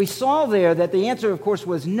 And we saw there that the answer, of course,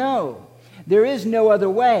 was no. There is no other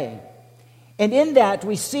way. And in that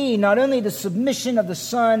we see not only the submission of the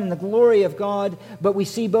Son and the glory of God, but we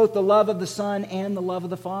see both the love of the Son and the love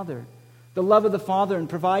of the Father. The love of the Father in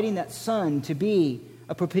providing that Son to be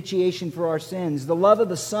a propitiation for our sins. The love of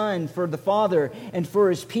the Son for the Father and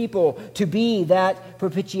for His people to be that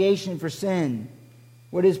propitiation for sin.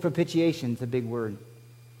 What is propitiation? It's a big word.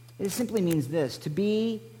 It simply means this: to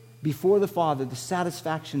be before the Father the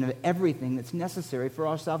satisfaction of everything that's necessary for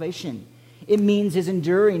our salvation. It means His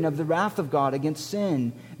enduring of the wrath of God against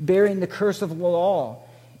sin, bearing the curse of the law.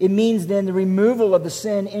 It means then the removal of the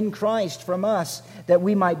sin in Christ from us, that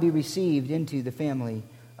we might be received into the family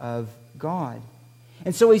of God.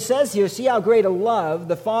 And so He says here, see how great a love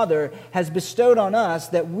the Father has bestowed on us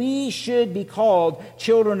that we should be called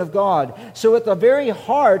children of God. So at the very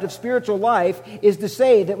heart of spiritual life is to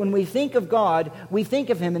say that when we think of God, we think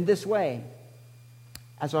of Him in this way: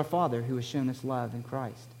 as our Father who has shown us love in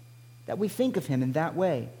Christ. That we think of Him in that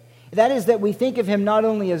way. That is, that we think of Him not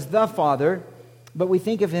only as the Father, but we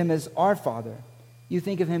think of Him as our Father. You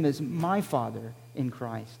think of Him as my Father in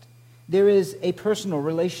Christ. There is a personal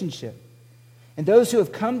relationship. And those who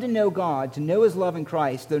have come to know God, to know His love in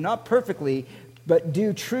Christ, though not perfectly, but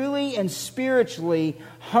do truly and spiritually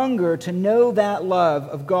hunger to know that love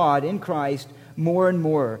of God in Christ more and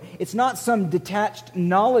more. It's not some detached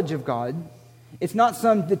knowledge of God. It's not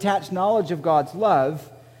some detached knowledge of God's love,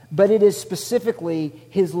 but it is specifically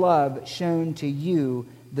His love shown to you,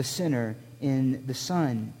 the sinner, in the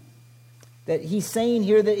Son. That He's saying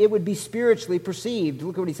here that it would be spiritually perceived.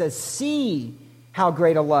 Look at what He says: see how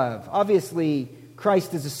great a love. Obviously,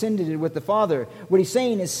 Christ is ascended with the Father. What he's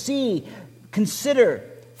saying is see, consider,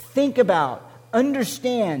 think about,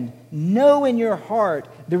 understand, know in your heart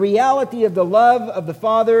the reality of the love of the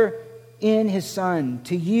Father in His Son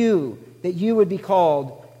to you, that you would be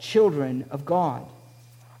called children of God.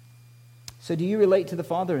 So do you relate to the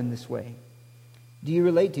Father in this way? Do you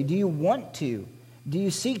relate to? Do you want to? Do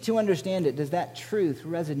you seek to understand it? Does that truth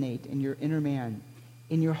resonate in your inner man,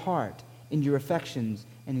 in your heart, in your affections,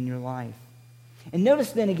 and in your life? And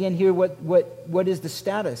notice then again here what is the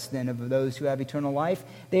status then of those who have eternal life?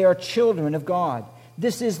 They are children of God.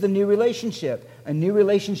 This is the new relationship. A new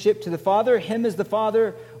relationship to the Father. Him as the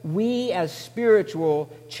Father. We as spiritual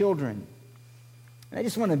children. And I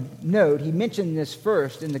just want to note, he mentioned this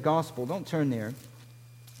first in the gospel. Don't turn there.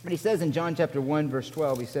 But he says in John chapter 1, verse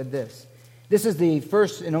 12, he said this. This is the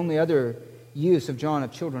first and only other use of John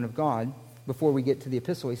of children of God before we get to the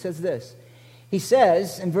epistle. He says this. He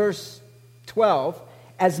says in verse 12,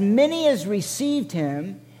 as many as received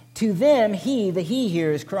him, to them he, the he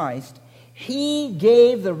here is Christ, he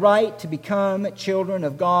gave the right to become children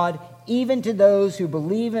of God, even to those who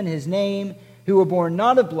believe in his name, who were born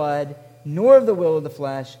not of blood, nor of the will of the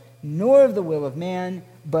flesh, nor of the will of man,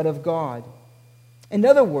 but of God. In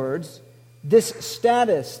other words, this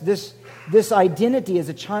status, this identity as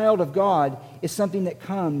a child of God is something that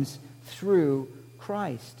comes through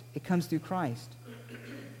Christ. It comes through Christ.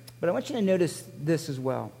 But I want you to notice this as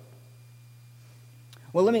well.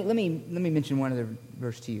 Well, let me mention one other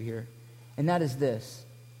verse to you here, and that is this: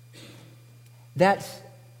 that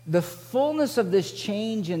the fullness of this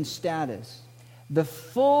change in status, the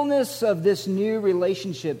fullness of this new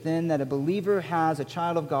relationship then that a believer has, a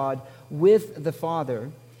child of God, with the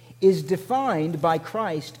Father, is defined by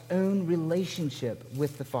Christ's own relationship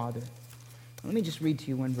with the Father. Let me just read to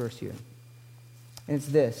you one verse here. And it's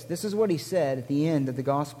this. This is what he said at the end of the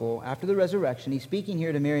gospel after the resurrection. He's speaking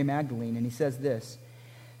here to Mary Magdalene, and he says this: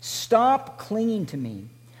 stop clinging to me,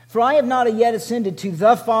 for I have not yet ascended to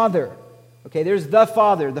the Father. Okay, there's the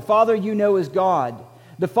Father. The Father you know is God.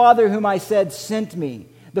 The Father whom I said sent me.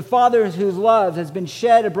 The Father whose love has been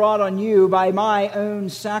shed abroad on you by my own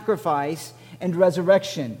sacrifice and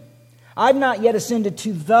resurrection. I've not yet ascended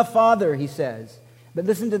to the Father, he says. But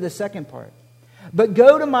listen to the second part. But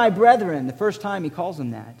go to my brethren. The first time he calls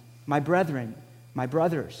them that. My brethren, my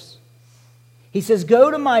brothers. He says,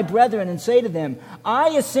 go to my brethren and say to them, I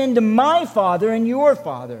ascend to my Father and your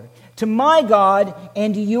Father, to my God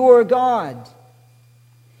and your God.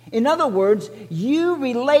 In other words, you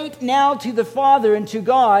relate now to the Father and to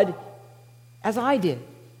God as I did.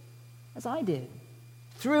 As I did.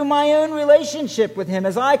 Through my own relationship with him.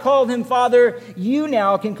 As I called him Father, you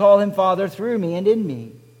now can call him Father through me and in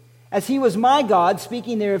me. As he was my God,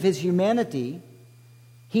 speaking there of his humanity,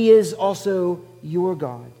 he is also your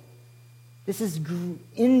God. This is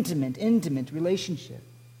intimate relationship.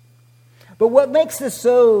 But what makes this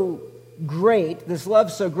so great, this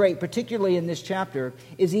love so great, particularly in this chapter,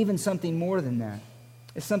 is even something more than that.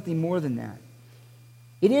 It's something more than that.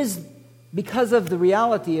 It is because of the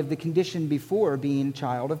reality of the condition before being a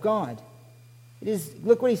child of God. It is.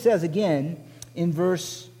 Look what he says again in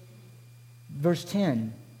verse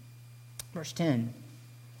 10. Verse 10.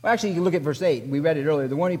 Well, actually, you can look at verse 8. We read it earlier.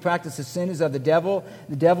 The one who practices sin is of the devil.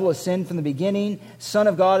 The devil has sinned from the beginning. Son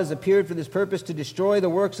of God has appeared for this purpose, to destroy the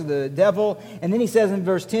works of the devil. And then he says in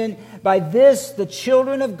verse 10, by this the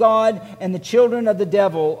children of God and the children of the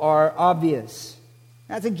devil are obvious.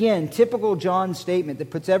 That's again typical John statement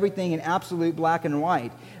that puts everything in absolute black and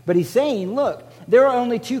white. But he's saying, look, there are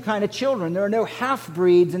only two kinds of children. There are no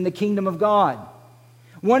half-breeds in the kingdom of God.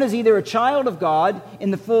 One is either a child of God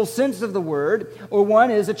in the full sense of the word, or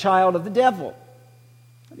one is a child of the devil.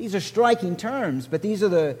 These are striking terms, but these are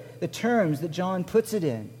the terms that John puts it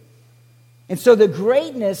in. And so the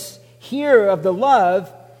greatness here of the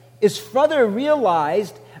love is further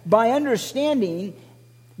realized by understanding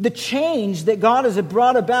the change that God has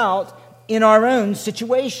brought about in our own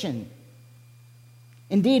situation.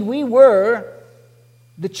 Indeed, we were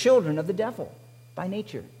the children of the devil by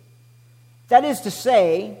nature. That is to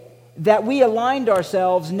say that we aligned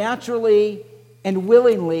ourselves naturally and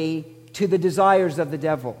willingly to the desires of the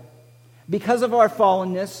devil. Because of our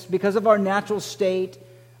fallenness, because of our natural state,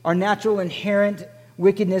 our natural inherent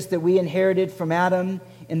wickedness that we inherited from Adam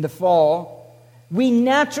in the fall, we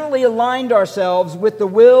naturally aligned ourselves with the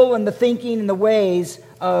will and the thinking and the ways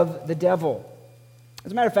of the devil.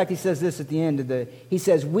 As a matter of fact, he says this at the end of he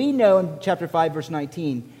says, we know in chapter 5, verse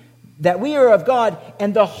 19, that we are of God,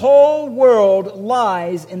 and the whole world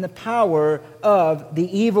lies in the power of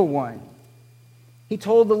the evil one. He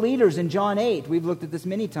told the leaders in John 8, we've looked at this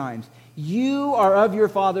many times, you are of your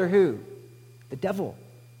father who? The devil.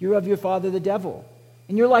 You're of your father, the devil.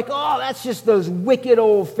 And you're like, oh, that's just those wicked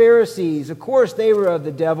old Pharisees. Of course they were of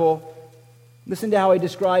the devil. Listen to how he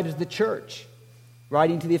describes the church,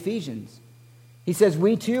 writing to the Ephesians. He says,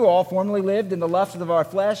 we too all formerly lived in the lusts of our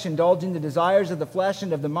flesh, indulging the desires of the flesh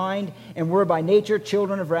and of the mind, and were by nature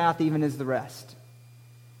children of wrath, even as the rest,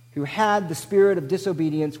 who had the spirit of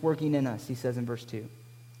disobedience working in us, he says in verse 2.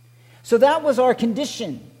 So that was our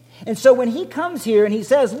condition. And so when he comes here and he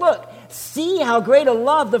says, look, see how great a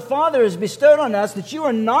love the Father has bestowed on us, that you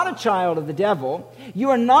are not a child of the devil, you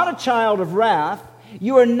are not a child of wrath,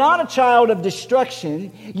 you are not a child of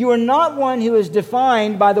destruction. You are not one who is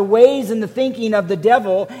defined by the ways and the thinking of the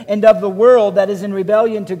devil and of the world that is in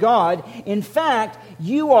rebellion to God. In fact,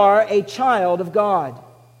 you are a child of God.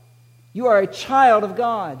 You are a child of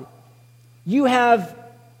God. You have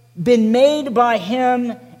been made by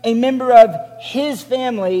Him a member of His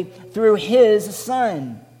family through His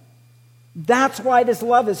Son. That's why this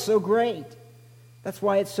love is so great. That's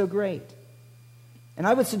why it's so great. And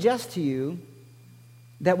I would suggest to you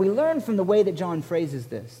that we learn from the way that John phrases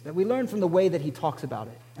this, that we learn from the way that he talks about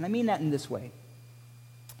it. And I mean that in this way.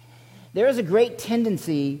 There is a great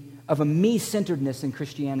tendency of a me-centeredness in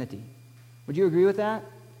Christianity. Would you agree with that?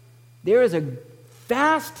 There is a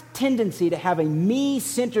vast tendency to have a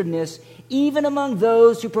me-centeredness even among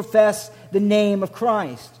those who profess the name of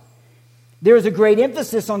Christ. There is a great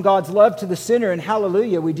emphasis on God's love to the sinner, and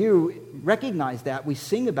hallelujah, we do recognize that. We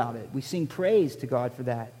sing about it. We sing praise to God for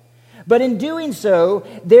that. But in doing so,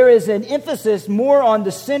 there is an emphasis more on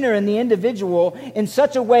the sinner and the individual in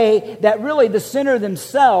such a way that really the sinner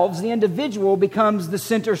themselves, the individual, becomes the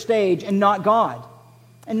center stage and not God.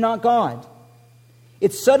 And not God.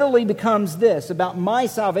 It subtly becomes this, about my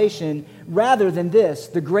salvation, rather than this,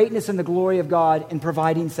 the greatness and the glory of God in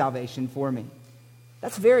providing salvation for me.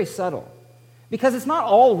 That's very subtle. Because it's not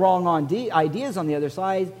all wrong ideas on the other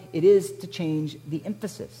side. It is to change the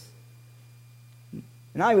emphasis.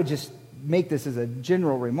 And I would just make this as a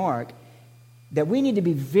general remark, that we need to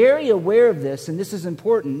be very aware of this, and this is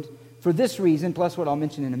important for this reason, plus what I'll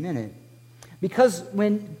mention in a minute. Because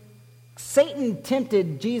when Satan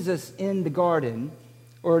tempted Jesus in the garden,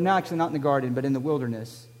 or no, actually not in the garden, but in the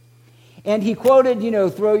wilderness, and he quoted,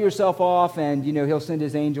 throw yourself off, and, he'll send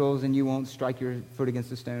his angels, and you won't strike your foot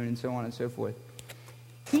against a stone, and so on and so forth.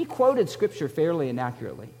 He quoted Scripture fairly and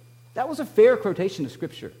accurately. That was a fair quotation of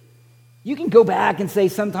Scripture. You can go back and say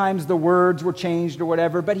sometimes the words were changed or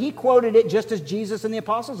whatever, but he quoted it just as Jesus and the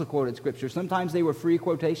apostles have quoted Scripture. Sometimes they were free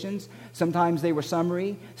quotations, sometimes they were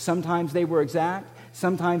summary, sometimes they were exact,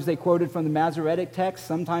 sometimes they quoted from the Masoretic text,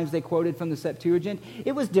 sometimes they quoted from the Septuagint.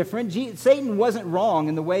 It was different. Satan wasn't wrong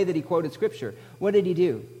in the way that he quoted Scripture. What did he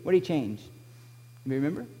do? What did he change? You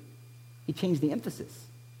remember? He changed the emphasis.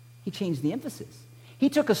 He changed the emphasis. He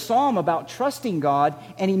took a psalm about trusting God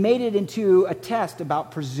and he made it into a test about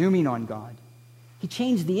presuming on God. He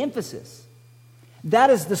changed the emphasis. That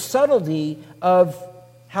is the subtlety of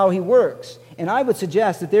how he works. And I would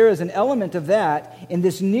suggest that there is an element of that in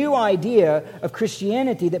this new idea of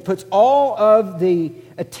Christianity that puts all of the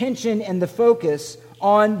attention and the focus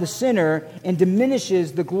on the sinner and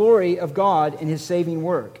diminishes the glory of God in His saving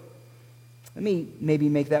work. Let me maybe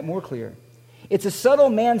make that more clear. It's a subtle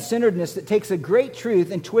man-centeredness that takes a great truth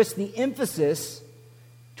and twists the emphasis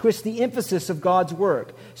of God's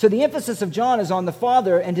work. So the emphasis of John is on the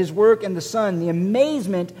Father and His work and the Son, the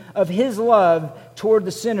amazement of His love toward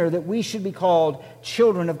the sinner, that we should be called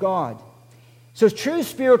children of God. So true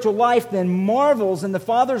spiritual life then marvels in the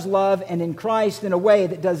Father's love and in Christ in a way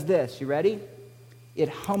that does this. You ready? It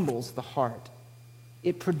humbles the heart.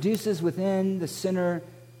 It produces within the sinner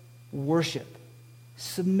worship,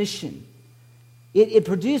 submission. It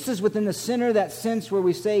produces within the sinner that sense where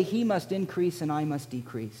we say, he must increase and I must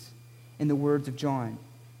decrease, in the words of John.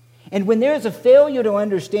 And when there is a failure to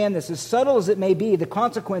understand this, as subtle as it may be, the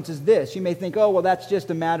consequence is this. You may think, oh, well, that's just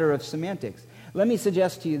a matter of semantics. Let me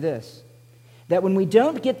suggest to you this, that when we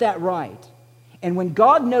don't get that right, and when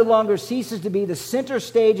God no longer ceases to be the center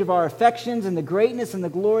stage of our affections and the greatness and the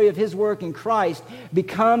glory of His work in Christ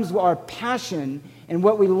becomes our passion and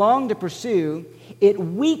what we long to pursue, it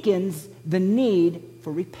weakens the need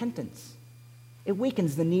for repentance. It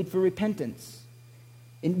weakens the need for repentance.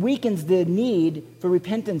 It weakens the need for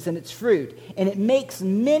repentance and its fruit. And it makes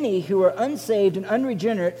many who are unsaved and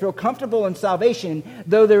unregenerate feel comfortable in salvation,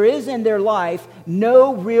 though there is in their life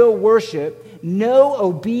no real worship, no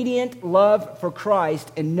obedient love for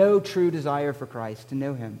Christ, and no true desire for Christ to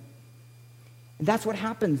know Him. And that's what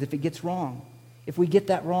happens if it gets wrong. If we get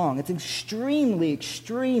that wrong. It's extremely,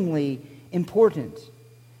 extremely important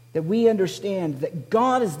that we understand that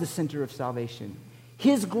God is the center of salvation.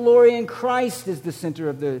 His glory in Christ is the center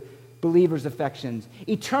of the believer's affections.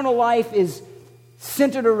 Eternal life is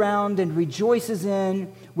centered around and rejoices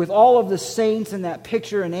in with all of the saints and that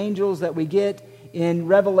picture and angels that we get in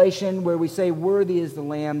Revelation, where we say, worthy is the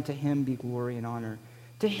Lamb, to him be glory and honor.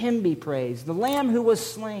 To him be praise. The Lamb who was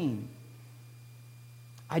slain.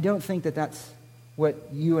 I don't think that that's what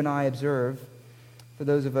you and I observe, for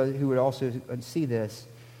those of us who would also see this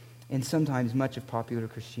in sometimes much of popular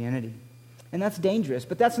Christianity. And that's dangerous,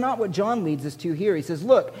 but that's not what John leads us to here. He says,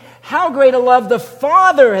 look, how great a love the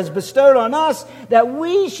Father has bestowed on us, that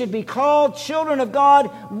we should be called children of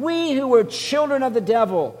God. We who were children of the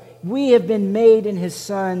devil, we have been made in His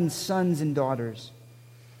Son, sons and daughters.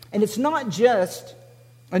 And it's not just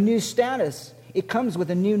a new status. It comes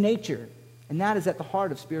with a new nature. And that is at the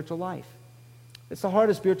heart of spiritual life. It's the heart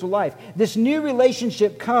of spiritual life. This new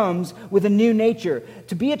relationship comes with a new nature.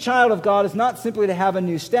 To be a child of God is not simply to have a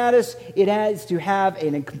new status. It has to have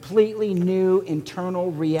a completely new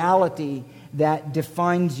internal reality that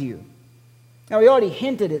defines you. Now, we already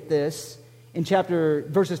hinted at this in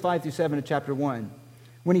verses 5 through 7 of chapter 1,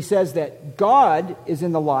 when he says that God is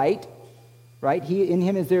in the light, right? In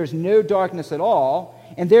Him there is no darkness at all,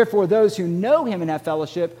 and therefore those who know Him and have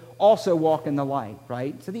fellowship also walk in the light,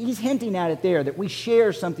 right? So he's hinting at it there, that we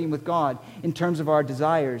share something with God in terms of our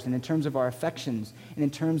desires and in terms of our affections and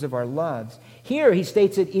in terms of our loves. Here he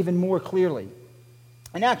states it even more clearly.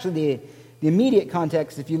 And actually the immediate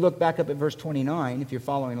context, if you look back up at verse 29, if you're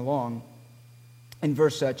following along, in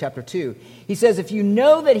chapter 2, he says, if you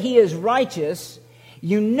know that He is righteous,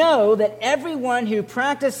 you know that everyone who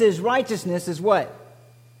practices righteousness is what?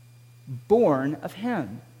 Born of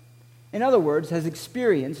Him. In other words, has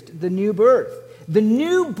experienced the new birth. The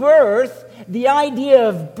new birth, the idea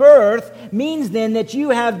of birth, means then that you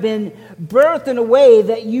have been birthed in a way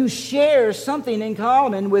that you share something in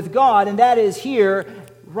common with God, and that is here,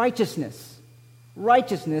 righteousness.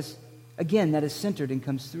 Righteousness, again, that is centered and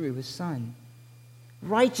comes through His Son.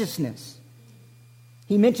 Righteousness.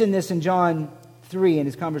 He mentioned this in John 3 in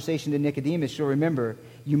his conversation to Nicodemus. You'll remember,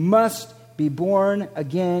 you must be born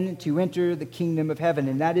again to enter the kingdom of heaven.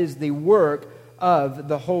 And that is the work of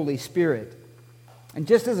the Holy Spirit. And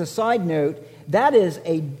just as a side note, that is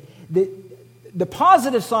the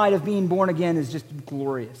positive side of being born again is just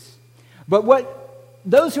glorious. But what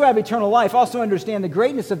those who have eternal life also understand the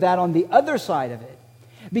greatness of that on the other side of it.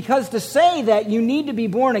 Because to say that you need to be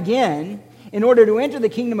born again in order to enter the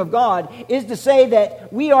kingdom of God is to say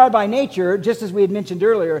that we are by nature, just as we had mentioned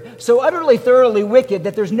earlier, so utterly, thoroughly wicked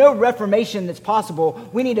that there's no reformation that's possible.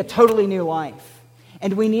 We need a totally new life.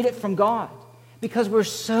 And we need it from God because we're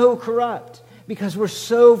so corrupt, because we're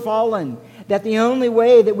so fallen, that the only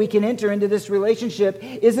way that we can enter into this relationship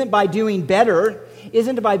isn't by doing better,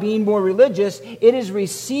 isn't by being more religious. It is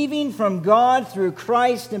receiving from God through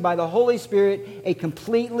Christ and by the Holy Spirit a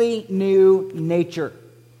completely new nature.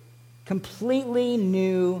 Completely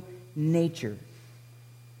new nature.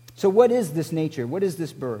 So what is this nature? What is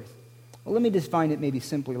this birth? Well, let me define it maybe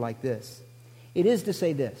simply like this. It is to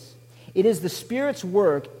say this. It is the Spirit's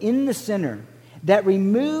work in the sinner that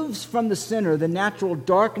removes from the sinner the natural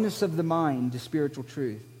darkness of the mind to spiritual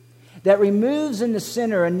truth. That removes in the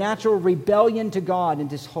sinner a natural rebellion to God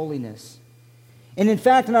and His holiness. And in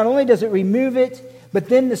fact, not only does it remove it, but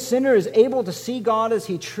then the sinner is able to see God as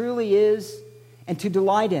He truly is and to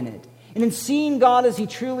delight in it. And in seeing God as He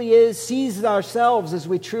truly is, sees ourselves as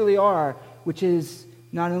we truly are, which is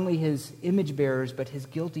not only His image bearers, but His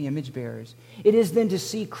guilty image bearers. It is then to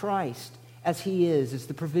see Christ as He is, as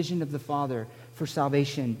the provision of the Father for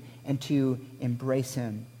salvation, and to embrace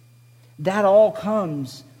Him. That all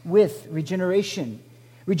comes with regeneration.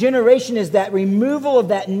 Regeneration is that removal of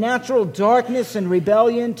that natural darkness and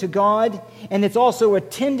rebellion to God, and it's also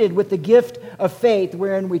attended with the gift of faith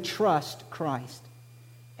wherein we trust Christ.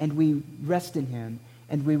 And we rest in Him,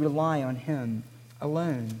 and we rely on Him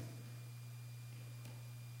alone.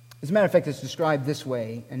 As a matter of fact, it's described this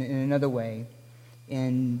way, and in another way,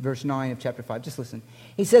 in verse 9 of chapter 5. Just listen.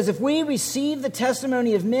 He says, if we receive the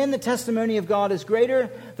testimony of men, the testimony of God is greater,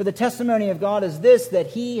 for the testimony of God is this, that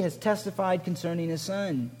He has testified concerning His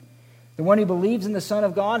Son. The one who believes in the Son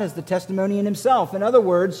of God has the testimony in himself. In other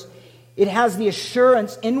words, it has the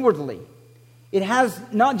assurance inwardly. It has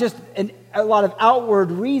not just a lot of outward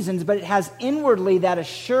reasons, but it has inwardly that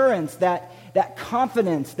assurance, that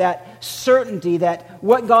confidence, that certainty that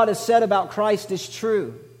what God has said about Christ is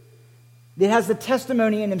true. It has the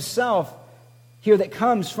testimony in Himself here that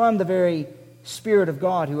comes from the very Spirit of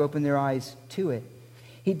God who opened their eyes to it,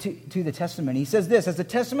 to the testimony. He says this, as the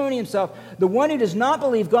testimony Himself, the one who does not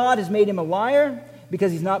believe God has made him a liar,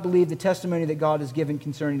 because he's not believed the testimony that God has given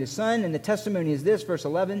concerning his Son. And the testimony is this, verse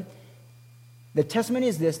 11. The testimony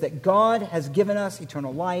is this, that God has given us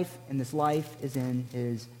eternal life, and this life is in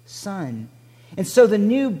his Son. And so the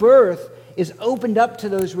new birth is opened up to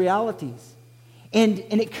those realities. And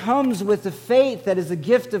it comes with the faith that is a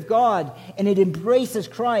gift of God, and it embraces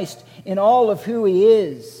Christ in all of who he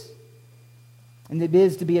is. And it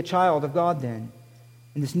is to be a child of God then.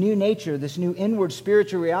 And this new nature, this new inward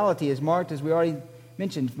spiritual reality is marked, as we already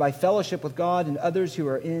mentioned, by fellowship with God and others who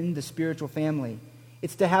are in the spiritual family.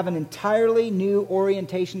 It's to have an entirely new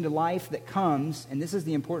orientation to life that comes, and this is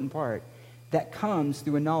the important part, that comes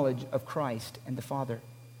through a knowledge of Christ and the Father.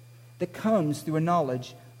 That comes through a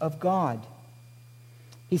knowledge of God.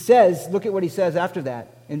 He says, look at what he says after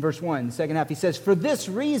that in verse 1, the second half. He says, "For this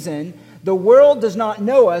reason, the world does not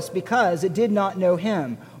know us because it did not know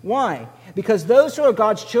him." Why? Because those who are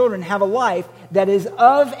God's children have a life that is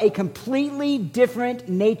of a completely different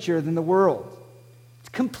nature than the world. It's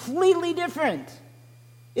completely different.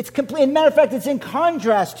 As a matter of fact, it's in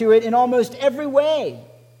contrast to it in almost every way.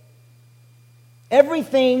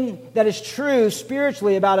 Everything that is true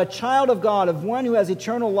spiritually about a child of God, of one who has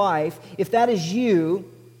eternal life, if that is you,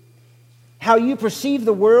 how you perceive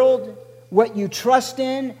the world, what you trust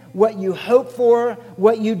in, what you hope for,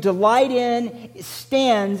 what you delight in,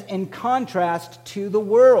 stands in contrast to the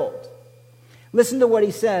world. Listen to what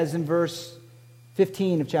he says in verse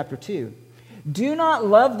 15 of chapter 2. "Do not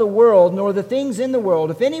love the world, nor the things in the world.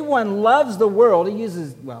 If anyone loves the world,"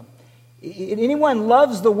 anyone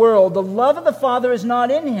loves the world, the love of the Father is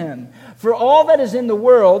not in him. "For all that is in the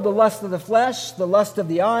world, the lust of the flesh, the lust of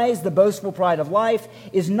the eyes, the boastful pride of life,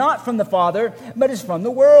 is not from the Father, but is from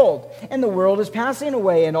the world. And the world is passing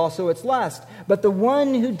away, and also its lust. But the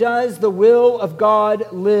one who does the will of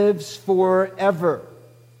God lives forever."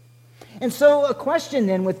 And so a question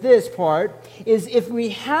then with this part is, if we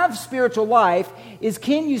have spiritual life, is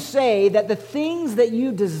can you say that the things that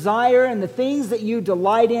you desire and the things that you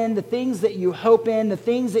delight in, the things that you hope in, the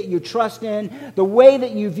things that you trust in, the way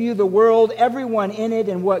that you view the world, everyone in it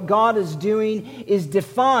and what God is doing is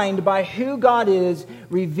defined by who God is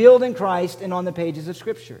revealed in Christ and on the pages of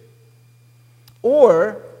Scripture?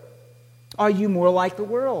 Or are you more like the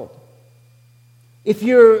world? If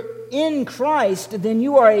you're in Christ, then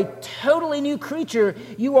you are a totally new creature.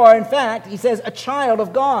 You are, in fact, he says, a child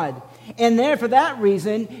of God. And there, for that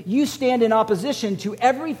reason, you stand in opposition to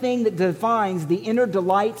everything that defines the inner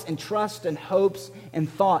delights and trust and hopes and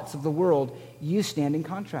thoughts of the world. You stand in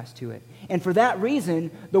contrast to it. And for that reason,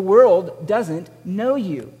 the world doesn't know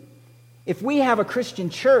you. If we have a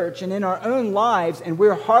Christian church and in our own lives and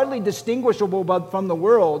we're hardly distinguishable from the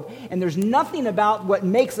world, and there's nothing about what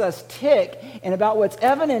makes us tick and about what's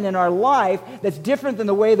evident in our life that's different than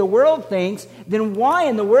the way the world thinks, then why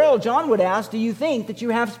in the world, John would ask, do you think that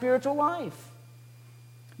you have spiritual life?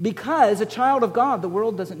 Because a child of God, the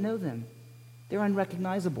world doesn't know them. They're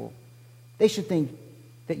unrecognizable. They should think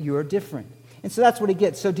that you are different. And so that's what he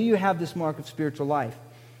gets. So do you have this mark of spiritual life?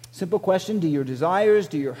 Simple question, do your desires,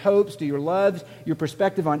 do your hopes, do your loves, your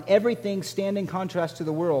perspective on everything stand in contrast to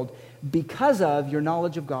the world because of your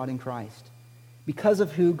knowledge of God in Christ? Because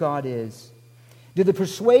of who God is? Do the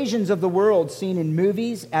persuasions of the world seen in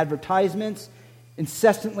movies, advertisements,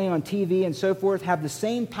 incessantly on TV and so forth have the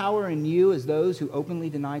same power in you as those who openly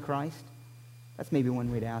deny Christ? That's maybe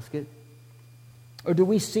one way to ask it. Or do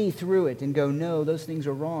we see through it and go, no, those things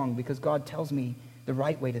are wrong because God tells me the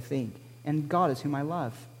right way to think, and God is whom I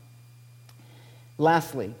love?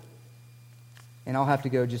 Lastly, and I'll have to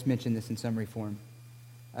go just mention this in summary form,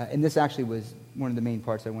 and this actually was one of the main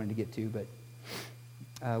parts I wanted to get to,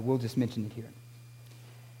 but we'll just mention it here.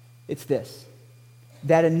 It's this,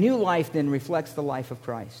 that a new life then reflects the life of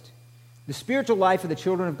Christ. The spiritual life of the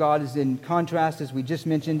children of God is in contrast, as we just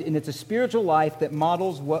mentioned, and it's a spiritual life that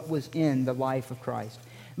models what was in the life of Christ.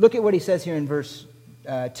 Look at what he says here in verse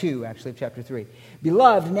 2, actually, of chapter 3.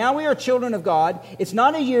 "Beloved, now we are children of God. It's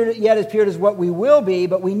not yet appeared as what we will be,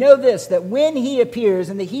 but we know this, that when he appears,"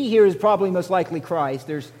 and the he here is probably most likely Christ.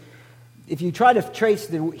 If you try to trace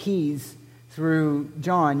the he's through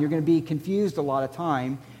John, you're going to be confused a lot of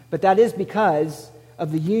time, but that is because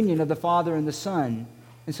of the union of the Father and the Son.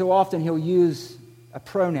 And so often he'll use a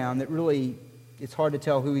pronoun that really, it's hard to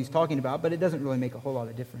tell who he's talking about, but it doesn't really make a whole lot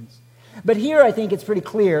of difference. But here I think it's pretty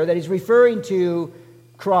clear that he's referring to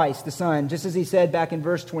Christ, the Son, just as he said back in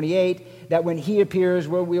verse 28, that when he appears,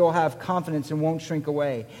 we will have confidence and won't shrink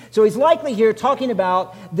away. So he's likely here talking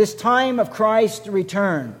about this time of Christ's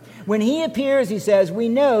return. When he appears, he says, we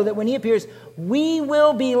know that when he appears, we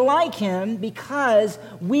will be like him because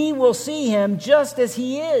we will see him just as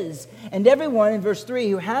he is. And everyone, in verse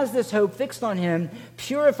 3, who has this hope fixed on him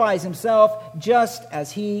purifies himself just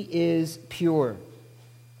as he is pure.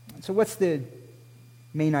 So what's the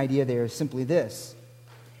main idea there? Is simply this: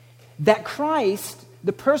 that Christ,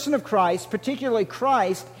 the person of Christ, particularly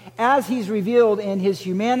Christ, as he's revealed in his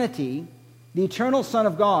humanity, the eternal Son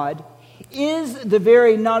of God, is the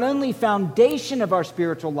very not only foundation of our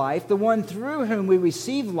spiritual life, the one through whom we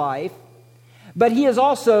receive life, but he is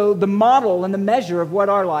also the model and the measure of what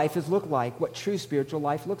our life is look like, what true spiritual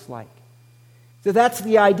life looks like. So that's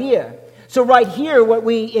the idea. So right here, what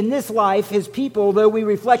we, in this life, his people, though we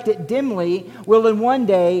reflect it dimly, will in one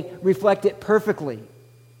day reflect it perfectly.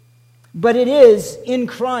 But it is in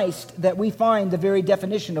Christ that we find the very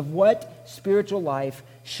definition of what spiritual life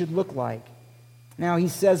should look like. Now, he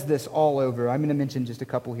says this all over. I'm going to mention just a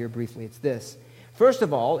couple here briefly. It's this. First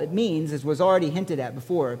of all, it means, as was already hinted at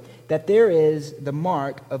before, that there is the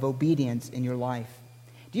mark of obedience in your life.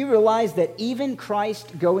 Do you realize that even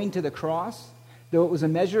Christ going to the cross, though it was a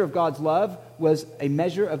measure of God's love, was a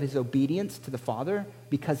measure of his obedience to the Father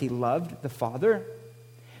because he loved the Father?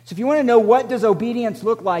 So if you want to know what does obedience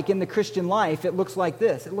look like in the Christian life, it looks like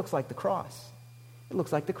this. It looks like the cross. It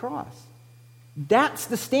looks like the cross. That's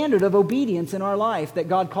the standard of obedience in our life that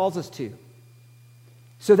God calls us to.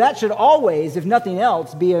 So that should always, if nothing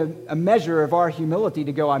else, be a measure of our humility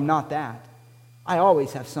to go, I'm not that. I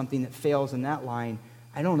always have something that fails in that line.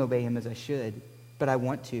 I don't obey him as I should, but I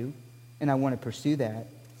want to, and I want to pursue that.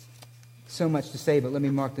 So much to say, but let me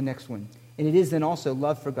mark the next one. And it is then also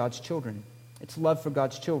love for God's children. It's love for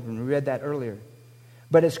God's children. We read that earlier.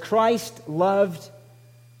 But as Christ loved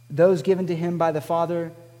those given to him by the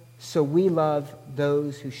Father, so we love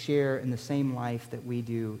those who share in the same life that we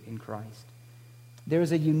do in Christ. There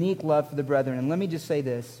is a unique love for the brethren. And let me just say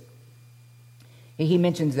this. He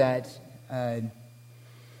mentions that, in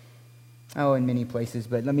many places,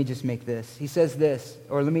 but let me just make this. He says this,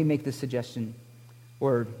 or let me make this suggestion,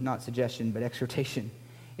 or not suggestion, but exhortation,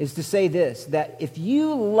 is to say this, that if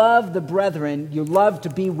you love the brethren, you love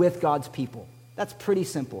to be with God's people. That's pretty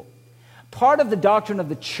simple. Part of the doctrine of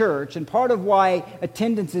the church, and part of why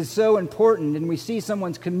attendance is so important, and we see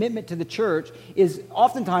someone's commitment to the church, is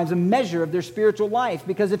oftentimes a measure of their spiritual life.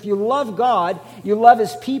 Because if you love God, you love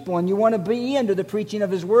his people, and you want to be under the preaching of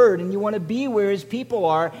his word, and you want to be where his people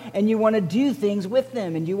are, and you want to do things with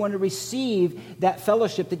them, and you want to receive that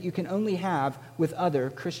fellowship that you can only have with other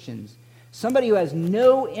Christians. Somebody who has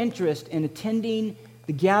no interest in attending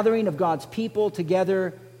the gathering of God's people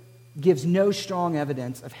together gives no strong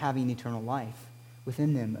evidence of having eternal life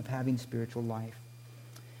within them, of having spiritual life.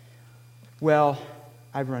 Well,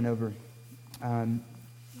 I've run over. Let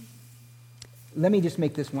me just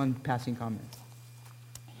make this one passing comment.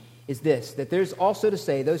 Is this, that there's also to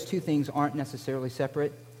say those two things aren't necessarily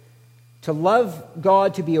separate. To love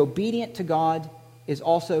God, to be obedient to God, is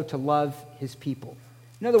also to love his people.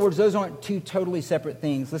 In other words, those aren't two totally separate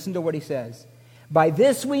things. Listen to what he says. By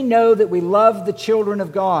this we know that we love the children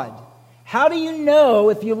of God. How do you know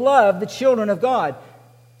if you love the children of God?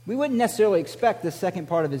 We wouldn't necessarily expect the second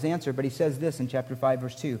part of his answer, but he says this in chapter 5,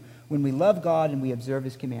 verse 2. When we love God and we observe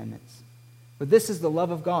his commandments. But this is the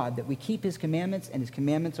love of God, that we keep his commandments, and his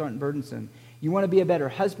commandments aren't burdensome. You want to be a better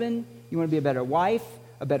husband? You want to be a better wife?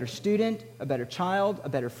 A better student? A better child? A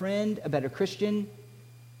better friend? A better Christian?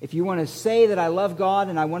 If you want to say that I love God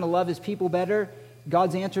and I want to love his people better,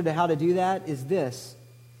 God's answer to how to do that is this.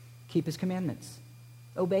 Keep his commandments.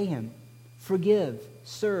 Obey him. Forgive,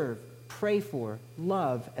 serve, pray for,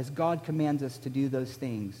 love as God commands us to do those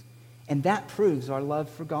things. And that proves our love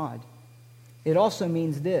for God. It also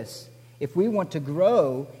means this. If we want to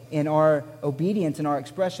grow in our obedience and our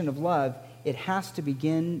expression of love, it has to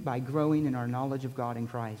begin by growing in our knowledge of God in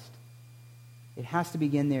Christ. It has to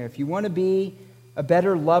begin there. If you want to be a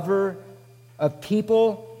better lover of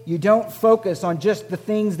people, you don't focus on just the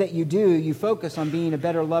things that you do. You focus on being a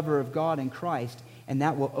better lover of God and Christ, and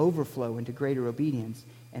that will overflow into greater obedience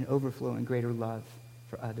and overflow in greater love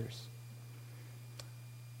for others.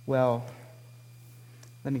 Well,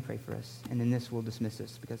 let me pray for us, and then this will dismiss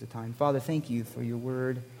us because of time. Father, thank you for your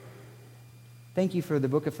word. Thank you for the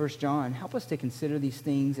book of 1 John. Help us to consider these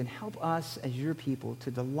things and help us as your people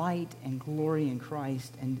to delight and glory in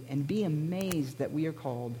Christ and be amazed that we are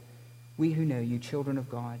called, we who know you, children of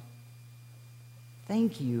God.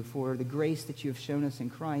 Thank you for the grace that you have shown us in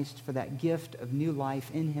Christ, for that gift of new life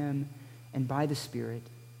in him and by the Spirit.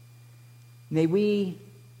 May we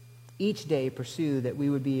each day pursue that we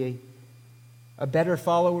would be a better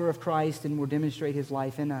follower of Christ and will demonstrate his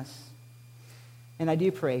life in us. And I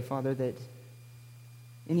do pray, Father, that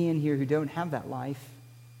any in here who don't have that life,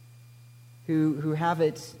 who have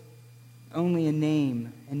it only in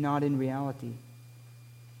name and not in reality,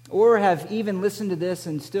 or have even listened to this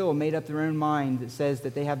and still made up their own mind that says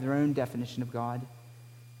that they have their own definition of God,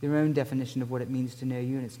 their own definition of what it means to know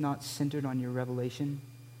you, and it's not centered on your revelation,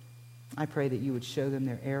 I pray that you would show them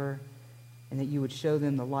their error and that you would show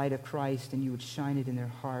them the light of Christ and you would shine it in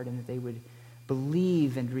their heart and that they would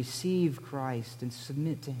believe and receive Christ and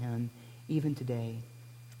submit to him even today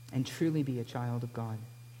and truly be a child of God.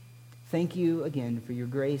 Thank you again for your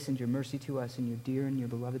grace and your mercy to us and your dear and your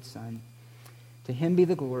beloved Son. To him be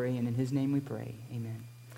the glory, and in his name we pray. Amen.